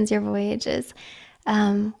visitations, your voyages.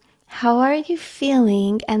 How are you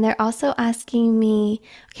feeling? And they're also asking me,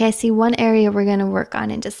 okay, I see one area we're going to work on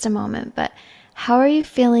in just a moment, but how are you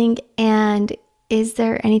feeling? And is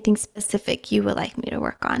there anything specific you would like me to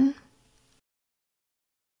work on?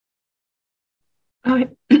 I,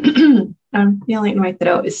 I'm feeling my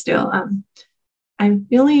throat is still, I'm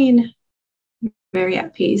feeling very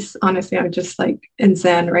at peace. Honestly, I'm just like in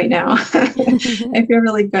Zen right now. I feel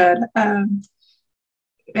really good.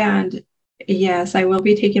 And yes, I will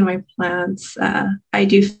be taking my plants. I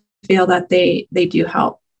do feel that they do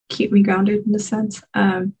help keep me grounded in a sense.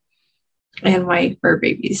 And my fur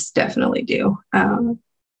babies definitely do.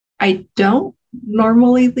 I don't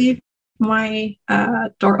normally leave my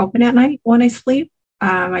door open at night when I sleep.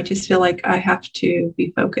 I just feel like I have to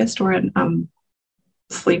be focused when I'm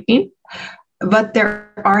sleeping. But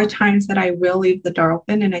there are times that I will leave the door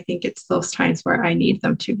open, and I think it's those times where I need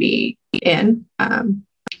them to be in.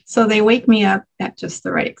 So they wake me up at just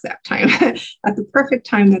the right exact time, at the perfect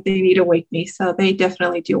time that they need to wake me. So they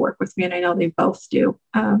definitely do work with me, and I know they both do.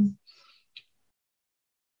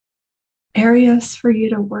 Areas for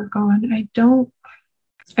you to work on. I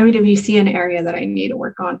mean, if you see an area that I need to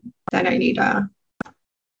work on, then I need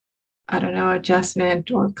I don't know,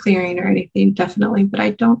 adjustment or clearing or anything, definitely. But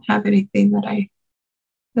I don't have anything that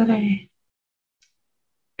I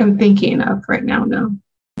am thinking of right now. No,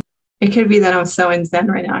 it could be that I'm so in Zen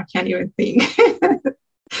right now, I can't even think.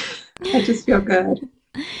 I just feel good.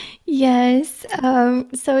 Yes.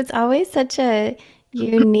 So it's always such a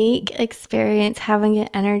unique experience having an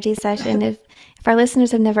energy session. If our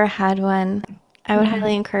listeners have never had one, I would Yeah,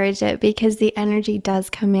 highly encourage it because the energy does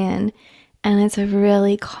come in and it's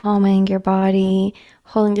really calming your body,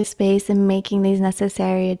 holding the space and making these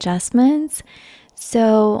necessary adjustments.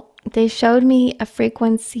 So they showed me a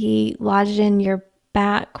frequency lodged in your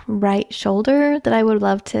back right shoulder that I would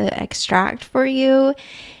love to extract for you.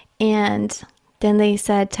 And then they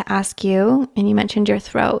said to ask you, and you mentioned your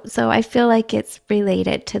throat. So I feel like it's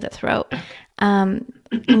related to the throat. And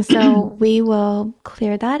okay. so we will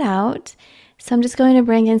clear that out. So I'm just going to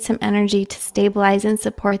bring in some energy to stabilize and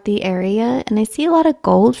support the area. And I see a lot of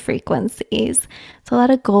gold frequencies. So a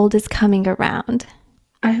lot of gold is coming around.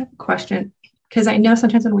 I have a question because I know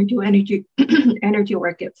sometimes when we do energy energy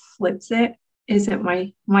work, it flips it. Is it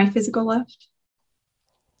my physical left?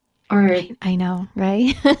 Or I know,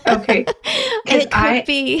 right? okay, because It could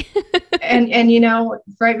be. and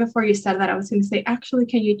right before you said that, I was going to say, actually,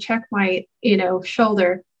 can you check my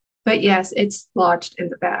shoulder? But yes, it's lodged in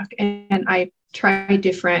the back, and I tried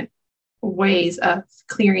different ways of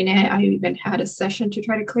clearing it. I even had a session to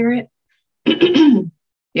try to clear it.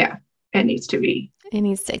 Yeah, it needs to be It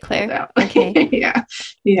needs to pulled clear. out. Okay. Yeah,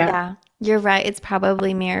 yeah. Yeah, you're right. It's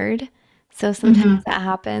probably mirrored. So sometimes Hmm. that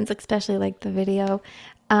happens, especially like the video.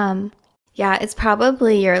 Um, yeah, it's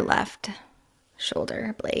probably your left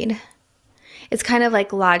shoulder blade. It's kind of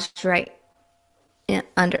like lodged right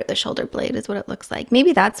under the shoulder blade, is what it looks like.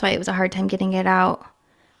 Maybe that's why it was a hard time getting it out.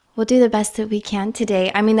 We'll do the best that we can today.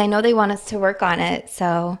 I mean, I know they want us to work on it,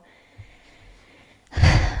 so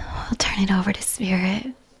we'll turn it over to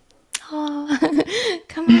spirit. Oh,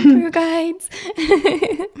 come on through, guides.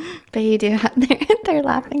 But you do have, they're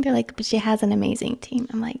laughing. They're like, but she has an amazing team.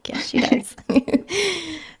 I'm like, yes, she does. So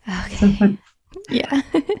Okay. fun. Yeah.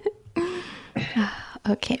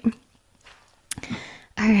 Okay.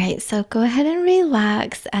 All right. So go ahead and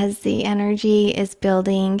relax as the energy is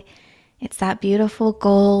building. It's that beautiful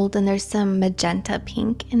gold, and there's some magenta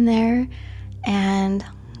pink in there. And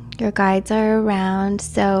your guides are around.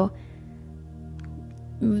 So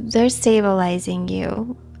they're stabilizing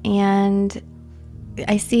you. And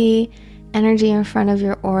I see energy in front of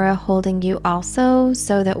your aura holding you also,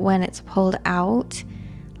 so that when it's pulled out,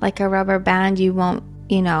 like a rubber band, you won't,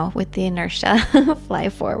 with the inertia, fly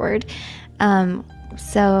forward.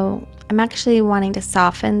 So I'm actually wanting to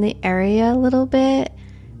soften the area a little bit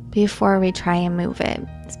before we try and move it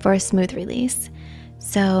for a smooth release.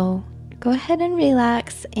 So go ahead and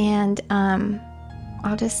relax, and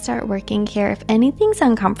I'll just start working here. If anything's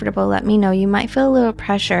uncomfortable, let me know. You might feel a little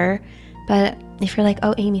pressure, but if you're like,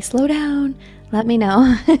 oh, Amy, slow down, let me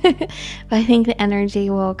know. But I think the energy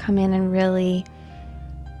will come in and really,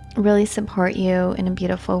 really support you in a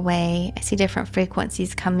beautiful way. I see different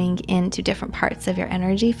frequencies coming into different parts of your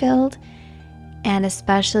energy field, and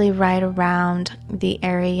especially right around the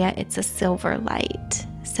area, it's a silver light.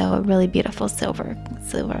 So a really beautiful silver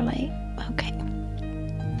light. Okay.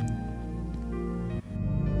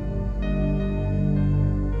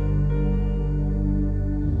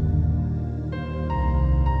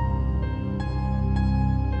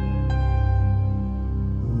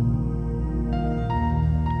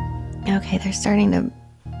 Okay, they're starting to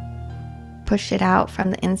push it out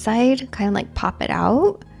from the inside, kind of like pop it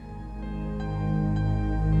out.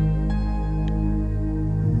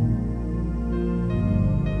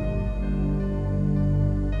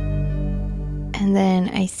 And then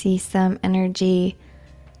I see some energy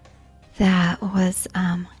that was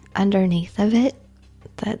underneath of it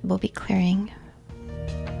that will be clearing.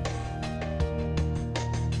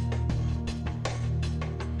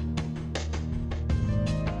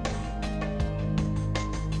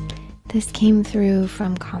 This came through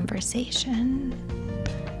from conversation.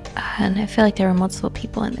 And I feel like there were multiple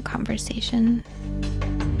people in the conversation.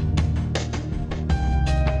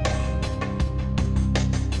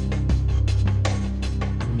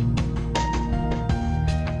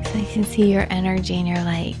 So you can see your energy and you're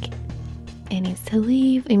like, it needs to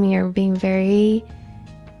leave. I mean, you're being very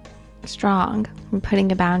strong. You're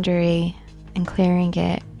putting a boundary and clearing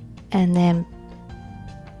it, and then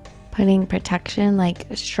putting protection, like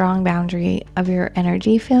a strong boundary of your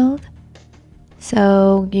energy field.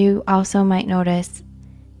 So you also might notice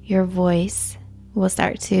your voice will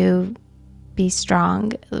start to be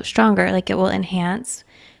stronger, like it will enhance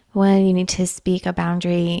when you need to speak a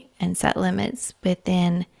boundary and set limits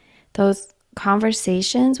within those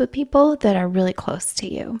conversations with people that are really close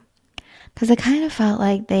to you. Because it kind of felt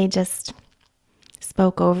like they just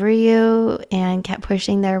spoke over you and kept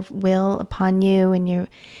pushing their will upon you, and you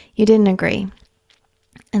didn't agree.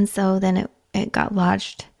 And so then it got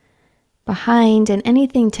lodged behind, and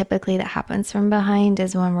anything typically that happens from behind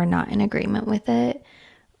is when we're not in agreement with it,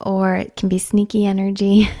 or it can be sneaky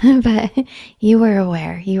energy. But you were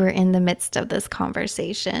aware, you were in the midst of this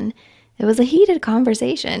conversation. It was a heated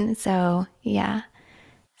conversation. So yeah,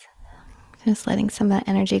 just letting some of that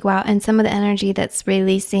energy go out, and some of the energy that's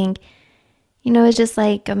releasing, is just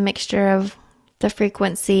like a mixture of the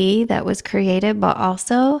frequency that was created, but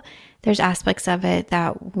also there's aspects of it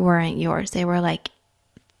that weren't yours. They were like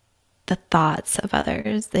the thoughts of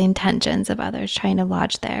others, the intentions of others trying to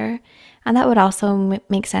lodge there. And that would also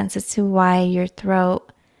make sense as to why your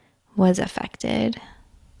throat was affected.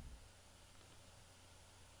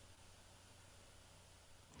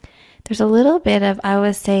 There's a little bit of, I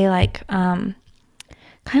would say, like, kind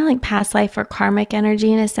of like past life or karmic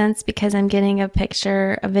energy in a sense, because I'm getting a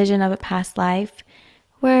picture, a vision of a past life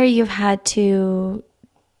where you've had to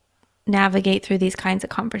navigate through these kinds of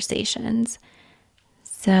conversations.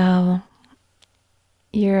 So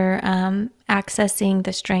you're accessing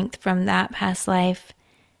the strength from that past life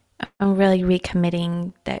and really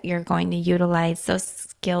recommitting that you're going to utilize those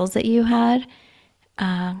skills that you had.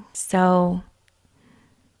 So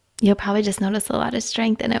you'll probably just notice a lot of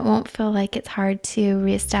strength, and it won't feel like it's hard to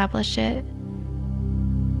reestablish it.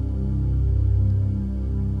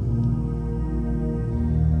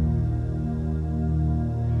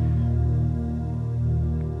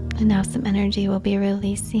 And now some energy will be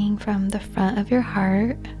releasing from the front of your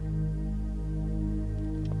heart.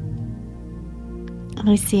 And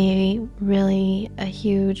I see really a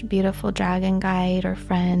huge, beautiful dragon guide or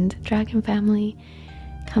friend, dragon family,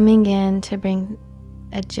 coming in to bring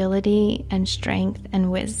agility and strength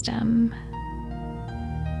and wisdom.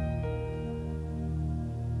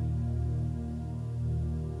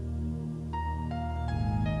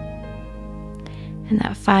 And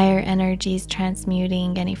that fire energy is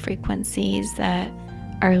transmuting any frequencies that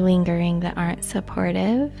are lingering, that aren't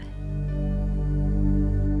supportive.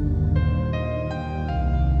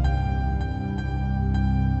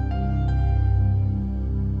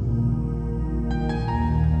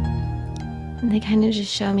 And they kind of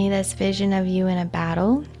just show me this vision of you in a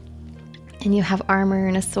battle, and you have armor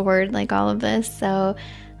and a sword, like all of this. So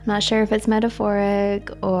I'm not sure if it's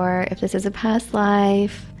metaphoric or if this is a past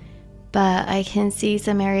life, but I can see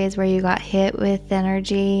some areas where you got hit with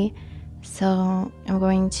energy. So I'm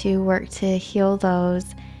going to work to heal those.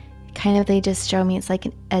 Kind of, they just show me it's like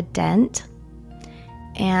a dent.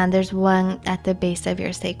 And there's one at the base of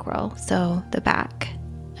your sacral, so the back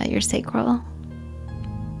at your sacral.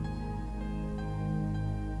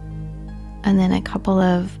 And then a couple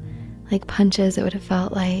of like punches, it would have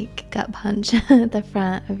felt like gut punch at the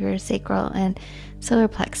front of your sacral and solar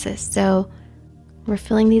plexus. So we're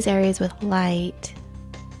filling these areas with light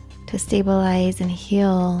to stabilize and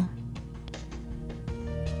heal.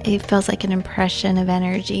 It feels like an impression of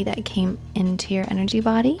energy that came into your energy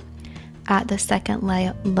body at the second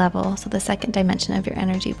level, so the second dimension of your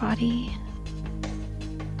energy body.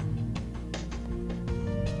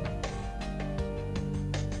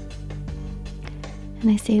 And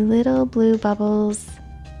I see little blue bubbles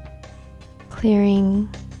clearing.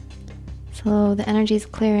 So the energy is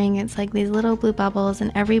clearing. It's like these little blue bubbles,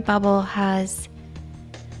 and every bubble has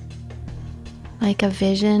like a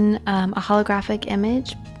vision, a holographic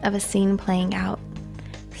image of a scene playing out.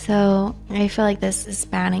 So I feel like this is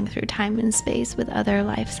spanning through time and space with other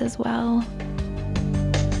lives as well.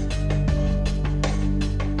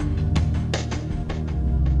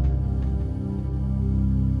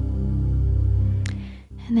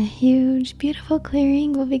 And a huge, beautiful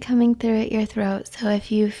clearing will be coming through at your throat. So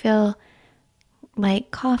if you feel like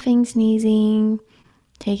coughing, sneezing,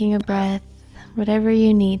 taking a breath, whatever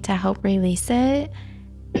you need to help release it,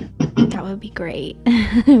 that would be great.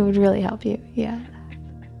 It would really help you. Yeah.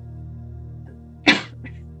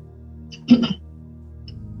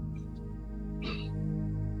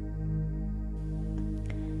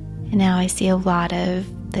 And now I see a lot of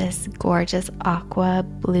this gorgeous aqua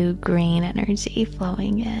blue-green energy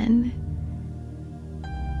flowing in.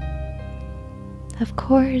 Of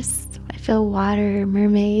course, I feel water,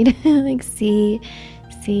 mermaid, like sea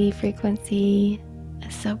frequency.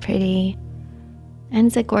 It's so pretty. And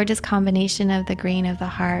it's a gorgeous combination of the green of the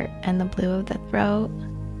heart and the blue of the throat.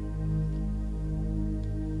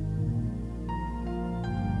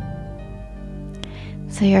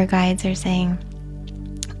 So your guides are saying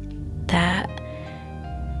that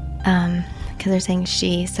because they're saying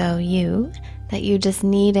she, so you, that you just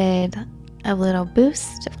needed a little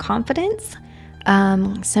boost of confidence,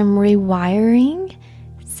 some rewiring,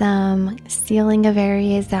 some sealing of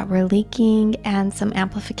areas that were leaking, and some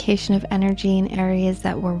amplification of energy in areas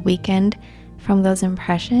that were weakened from those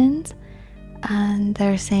impressions. And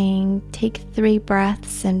they're saying take 3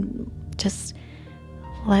 breaths and just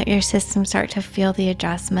let your system start to feel the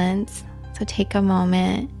adjustments. So take a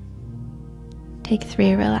moment, take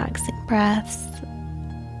 3 relaxing breaths,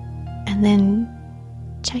 and then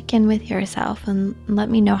check in with yourself and let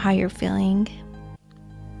me know how you're feeling.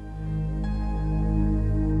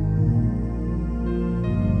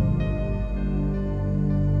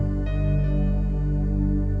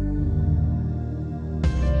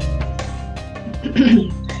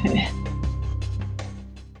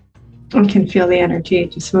 I can feel the energy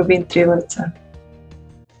just moving through it. So.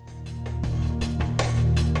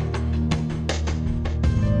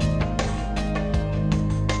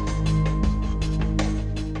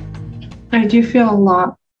 I do feel a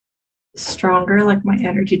lot stronger, like my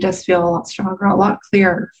energy does feel a lot stronger, a lot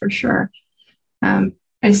clearer for sure.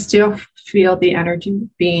 I still feel the energy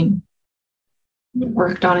being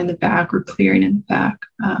worked on in the back or clearing in the back,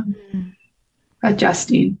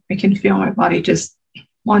 adjusting. I can feel my body just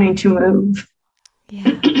wanting to move.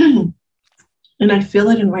 Yeah. And I feel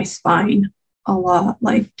it in my spine a lot,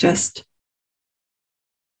 like just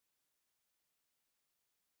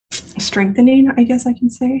strengthening, I guess I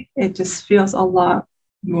can say. It just feels a lot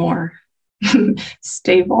more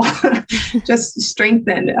stable, just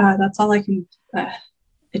strengthened. That's all I can,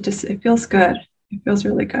 it feels good. It feels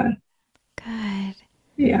really good. Good.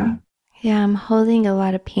 Yeah. Yeah, I'm holding a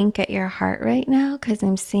lot of pink at your heart right now because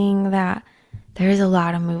I'm seeing that there's a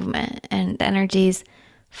lot of movement and the energy's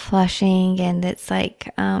flushing, and it's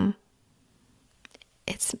like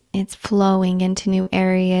it's flowing into new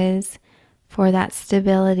areas for that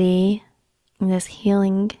stability and this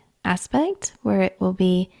healing aspect where it will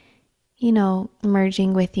be,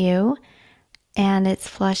 merging with you, and it's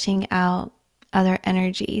flushing out other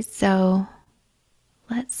energies. So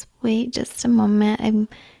let's wait just a moment. I'm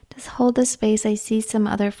just hold the space. I see some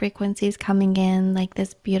other frequencies coming in, like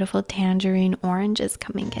this beautiful tangerine orange is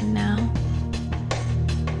coming in now.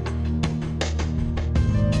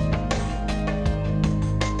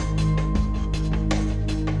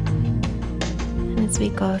 And as we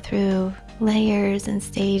go through layers and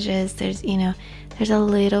stages, there's a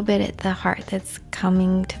little bit at the heart that's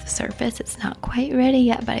coming to the surface. It's not quite ready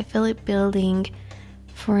yet, but I feel it building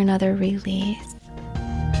for another release.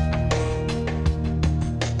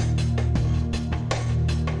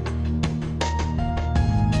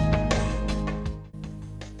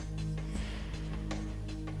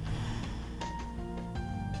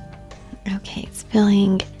 Okay, it's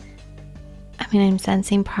feeling, I'm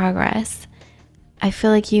sensing progress. I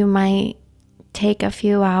feel like you might take a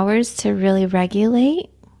few hours to really regulate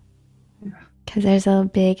because there's a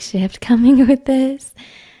big shift coming with this.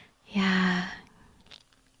 Yeah.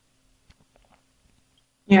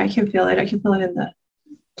 Yeah, I can feel it. I can feel it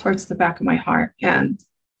towards the back of my heart and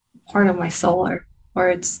part of my solar, where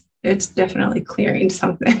it's definitely clearing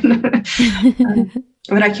something.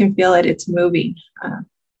 But I can feel it. It's moving.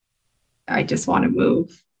 I just want to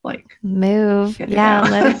move, move. Yeah,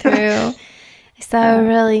 let it through. I saw a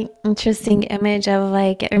really interesting image of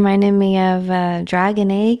it reminded me of a dragon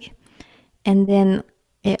egg, and then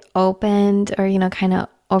it opened or, kind of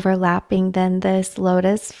overlapping. Then this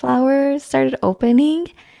lotus flower started opening,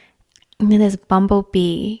 and then this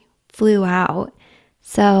bumblebee flew out.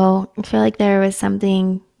 So I feel like there was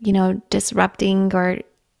something, disrupting or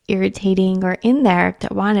irritating or in there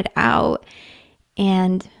that wanted out.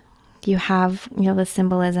 And you have, the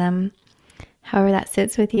symbolism, however that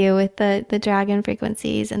sits with you, with the dragon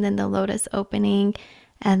frequencies, and then the lotus opening,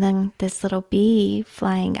 and then this little bee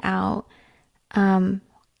flying out. And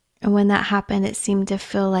when that happened, it seemed to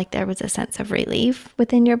feel like there was a sense of relief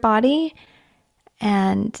within your body.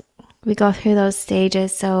 And we go through those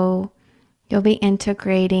stages, so you'll be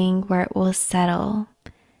integrating where it will settle.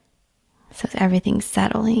 So everything's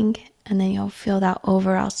settling, and then you'll feel that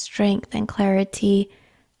overall strength and clarity.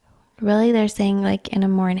 Really, they're saying in a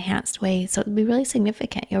more enhanced way. So it'll be really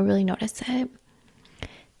significant. You'll really notice it.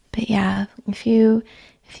 But yeah, if you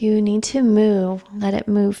need to move, let it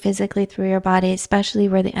move physically through your body, especially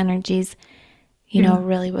where the energy's,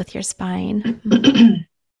 really with your spine.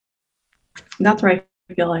 That's where I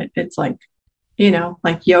feel it. It's like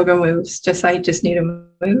yoga moves. I just need to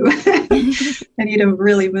move. I need to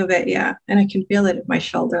really move it. Yeah. And I can feel it in my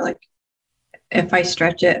shoulder. Like if I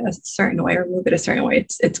stretch it a certain way or move it a certain way,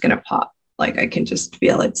 it's going to pop. I can just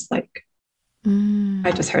feel it's I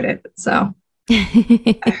just heard it. So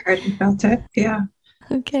I heard and felt it. Yeah.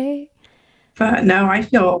 Okay. But no, I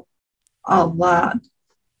feel a lot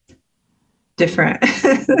different.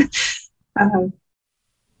 um,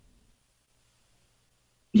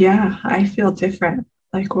 yeah, I feel different,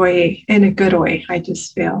 like way in a good way. I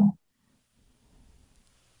just feel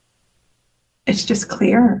it's just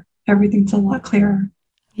clearer. Everything's a lot clearer.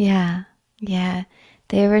 Yeah. Yeah.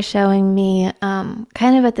 They were showing me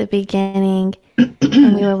kind of at the beginning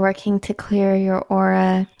when we were working to clear your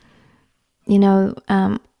aura, you know,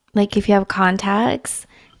 like if you have contacts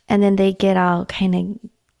and then they get all kind of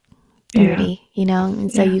Yeah, dirty, you know,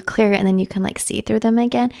 and so yeah, you clear it and then you can like see through them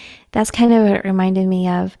again. That's kind of what it reminded me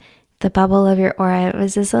of the bubble of your aura. It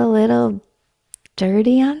was just a little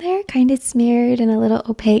dirty on there, kind of smeared and a little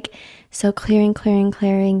opaque. So clearing, clearing,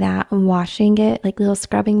 clearing that and washing it, like little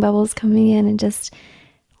scrubbing bubbles coming in and just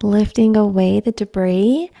lifting away the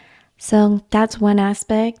debris. So that's one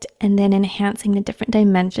aspect. And then enhancing the different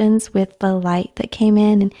dimensions with the light that came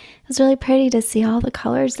in. And it was really pretty to see all the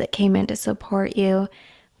colors that came in to support you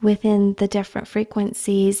within the different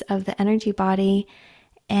frequencies of the energy body.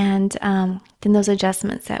 And then those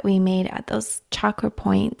adjustments that we made at those chakra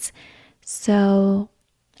points. So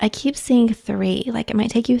I keep seeing 3, like it might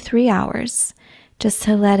take you 3 hours just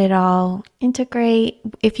to let it all integrate.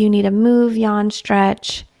 If you need to move, yawn,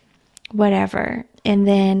 stretch, whatever. And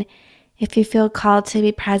then if you feel called to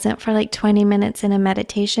be present for like 20 minutes in a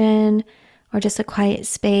meditation or just a quiet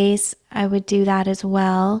space, I would do that as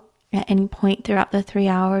well at any point throughout the 3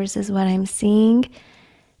 hours, is what I'm seeing.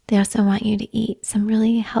 They also want you to eat some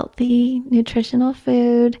really healthy, nutritional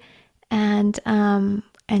food and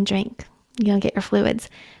drink. You know, get your fluids.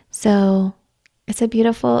 So it's a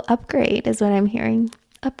beautiful upgrade, is what I'm hearing.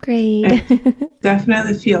 Upgrade. it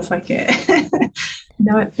definitely feels like it.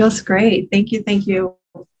 No, it feels great. Thank you, thank you.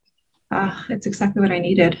 It's exactly what I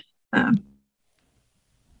needed. Um,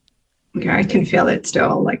 yeah, I can feel it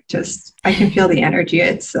still. Like just, I can feel the energy.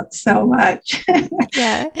 It's so, so much.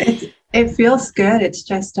 Yeah, It feels good. It's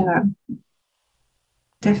just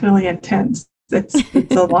definitely intense. It's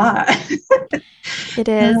a lot, it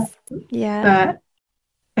uh, is. Yeah.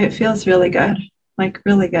 but it feels really good. Like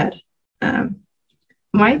really good. Um,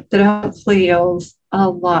 my throat feels a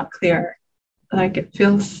lot clearer. Like it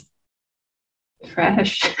feels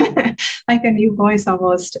fresh, like a new voice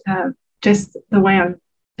almost. Just the way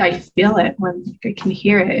I feel it when I can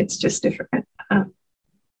hear it, it's just different.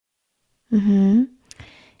 Mm-hmm.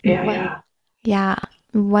 Yeah, What? yeah, Yeah.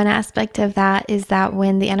 One aspect of that is that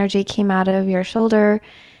when the energy came out of your shoulder,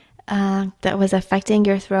 that was affecting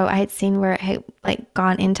your throat, I had seen where it had like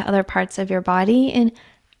gone into other parts of your body, and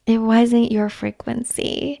it wasn't your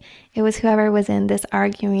frequency. It was whoever was in this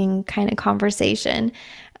arguing kind of conversation.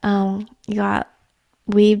 You got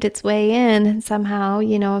weaved its way in somehow,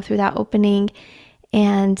 you know, through that opening,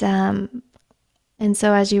 and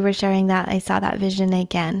so as you were sharing that, I saw that vision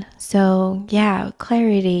again. So yeah,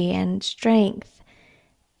 clarity and strength.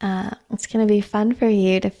 It's gonna be fun for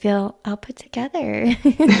you to feel all put together.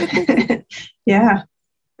 yeah.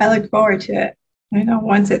 I look forward to it. I know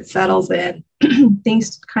once it settles in,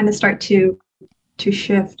 things kind of start to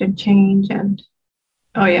shift and change, and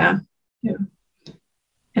oh yeah,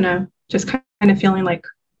 yeah, just kind of feeling like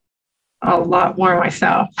a lot more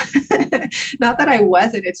myself. Not that I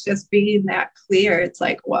wasn't, it's just being that clear. It's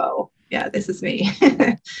like, whoa, yeah, this is me.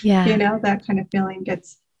 Yeah. That kind of feeling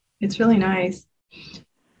gets, it's really nice.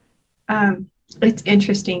 Um, it's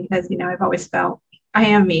interesting because, I've always felt I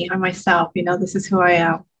am me, I'm myself, this is who I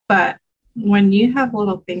am. But when you have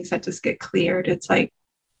little things that just get cleared, it's like,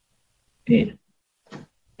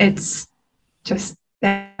 it's just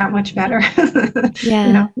that much better.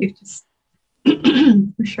 Yeah. You just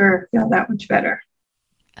for sure feel that much better.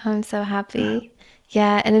 I'm so happy.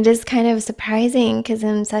 Yeah, and it is kind of surprising because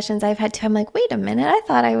in sessions I've had to, I'm like, wait a minute, I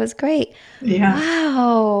thought I was great. Yeah.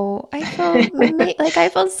 Wow, I feel like I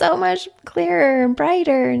feel so much clearer and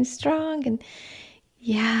brighter and strong. And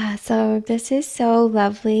yeah, so this is so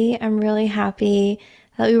lovely. I'm really happy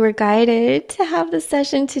that we were guided to have this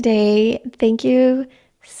session today. Thank you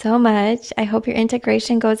so much. I hope your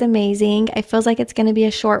integration goes amazing. It feels like it's going to be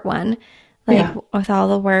a short one, like Yeah. with all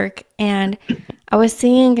the work. And I was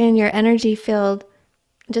seeing in your energy field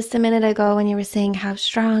just a minute ago when you were saying how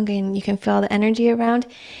strong and you can feel the energy around.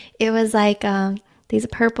 It was like these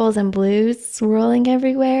purples and blues swirling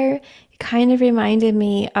everywhere. It kind of reminded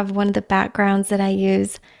me of one of the backgrounds that I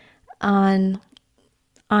use on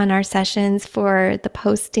our sessions for the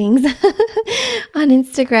postings on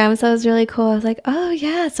Instagram. So it was really cool. I was like, oh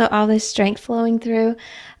yeah, so all this strength flowing through.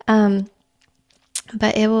 Um,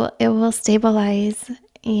 but it will stabilize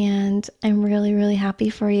And I'm really, really happy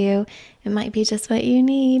for you. It might be just what you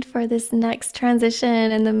need for this next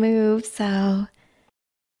transition and the move. So,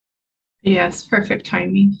 Yes, perfect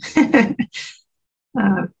timing.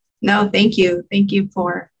 uh, no, thank you. Thank you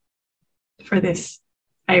for this.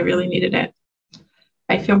 I really needed it.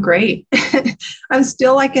 I feel great. I'm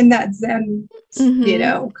still like in that Zen,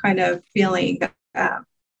 mm-hmm. kind of feeling that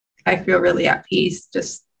I feel really at peace,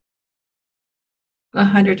 just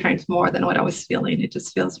 100 times more than what I was feeling. It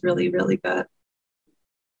just feels really, really good.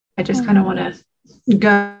 I just kind of want Oh, to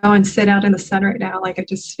go and sit out in the sun right now. Like I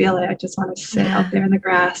just feel it. I just want to sit out yeah. there in the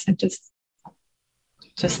grass and just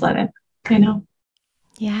let it.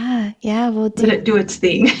 Yeah. Yeah. We'll Let do. it do its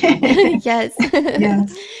thing. Yes.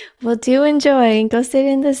 Yes. We'll do enjoy. Go sit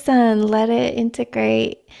in the sun. Let it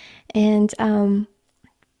integrate. And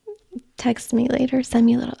text me later. Send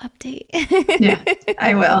me a little update. Yeah,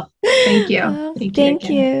 I will. Thank you. Oh, Thank you thank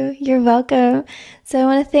again. you. You're welcome. So, I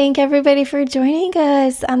want to thank everybody for joining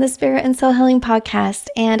us on the Spirit and Soul Healing Podcast.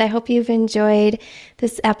 And I hope you've enjoyed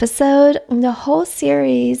this episode and the whole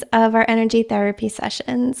series of our energy therapy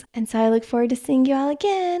sessions. And so, I look forward to seeing you all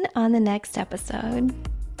again on the next episode.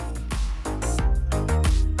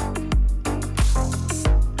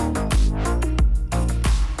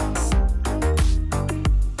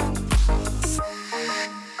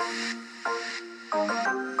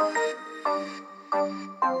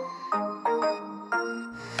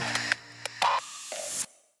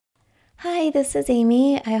 Hi, this is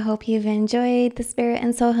Amy. I hope you've enjoyed the Spirit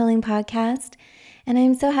and Soul Healing Podcast. And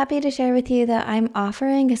I'm so happy to share with you that I'm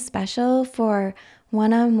offering a special for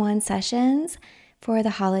one-on-one sessions for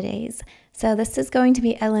the holidays. So this is going to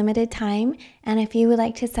be a limited time. And if you would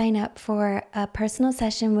like to sign up for a personal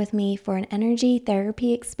session with me for an energy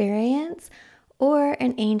therapy experience or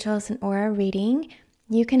an angels and aura reading,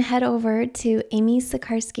 you can head over to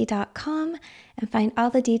amysakarski.com and find all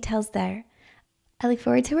the details there. I look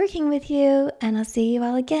forward to working with you, and I'll see you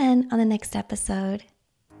all again on the next episode.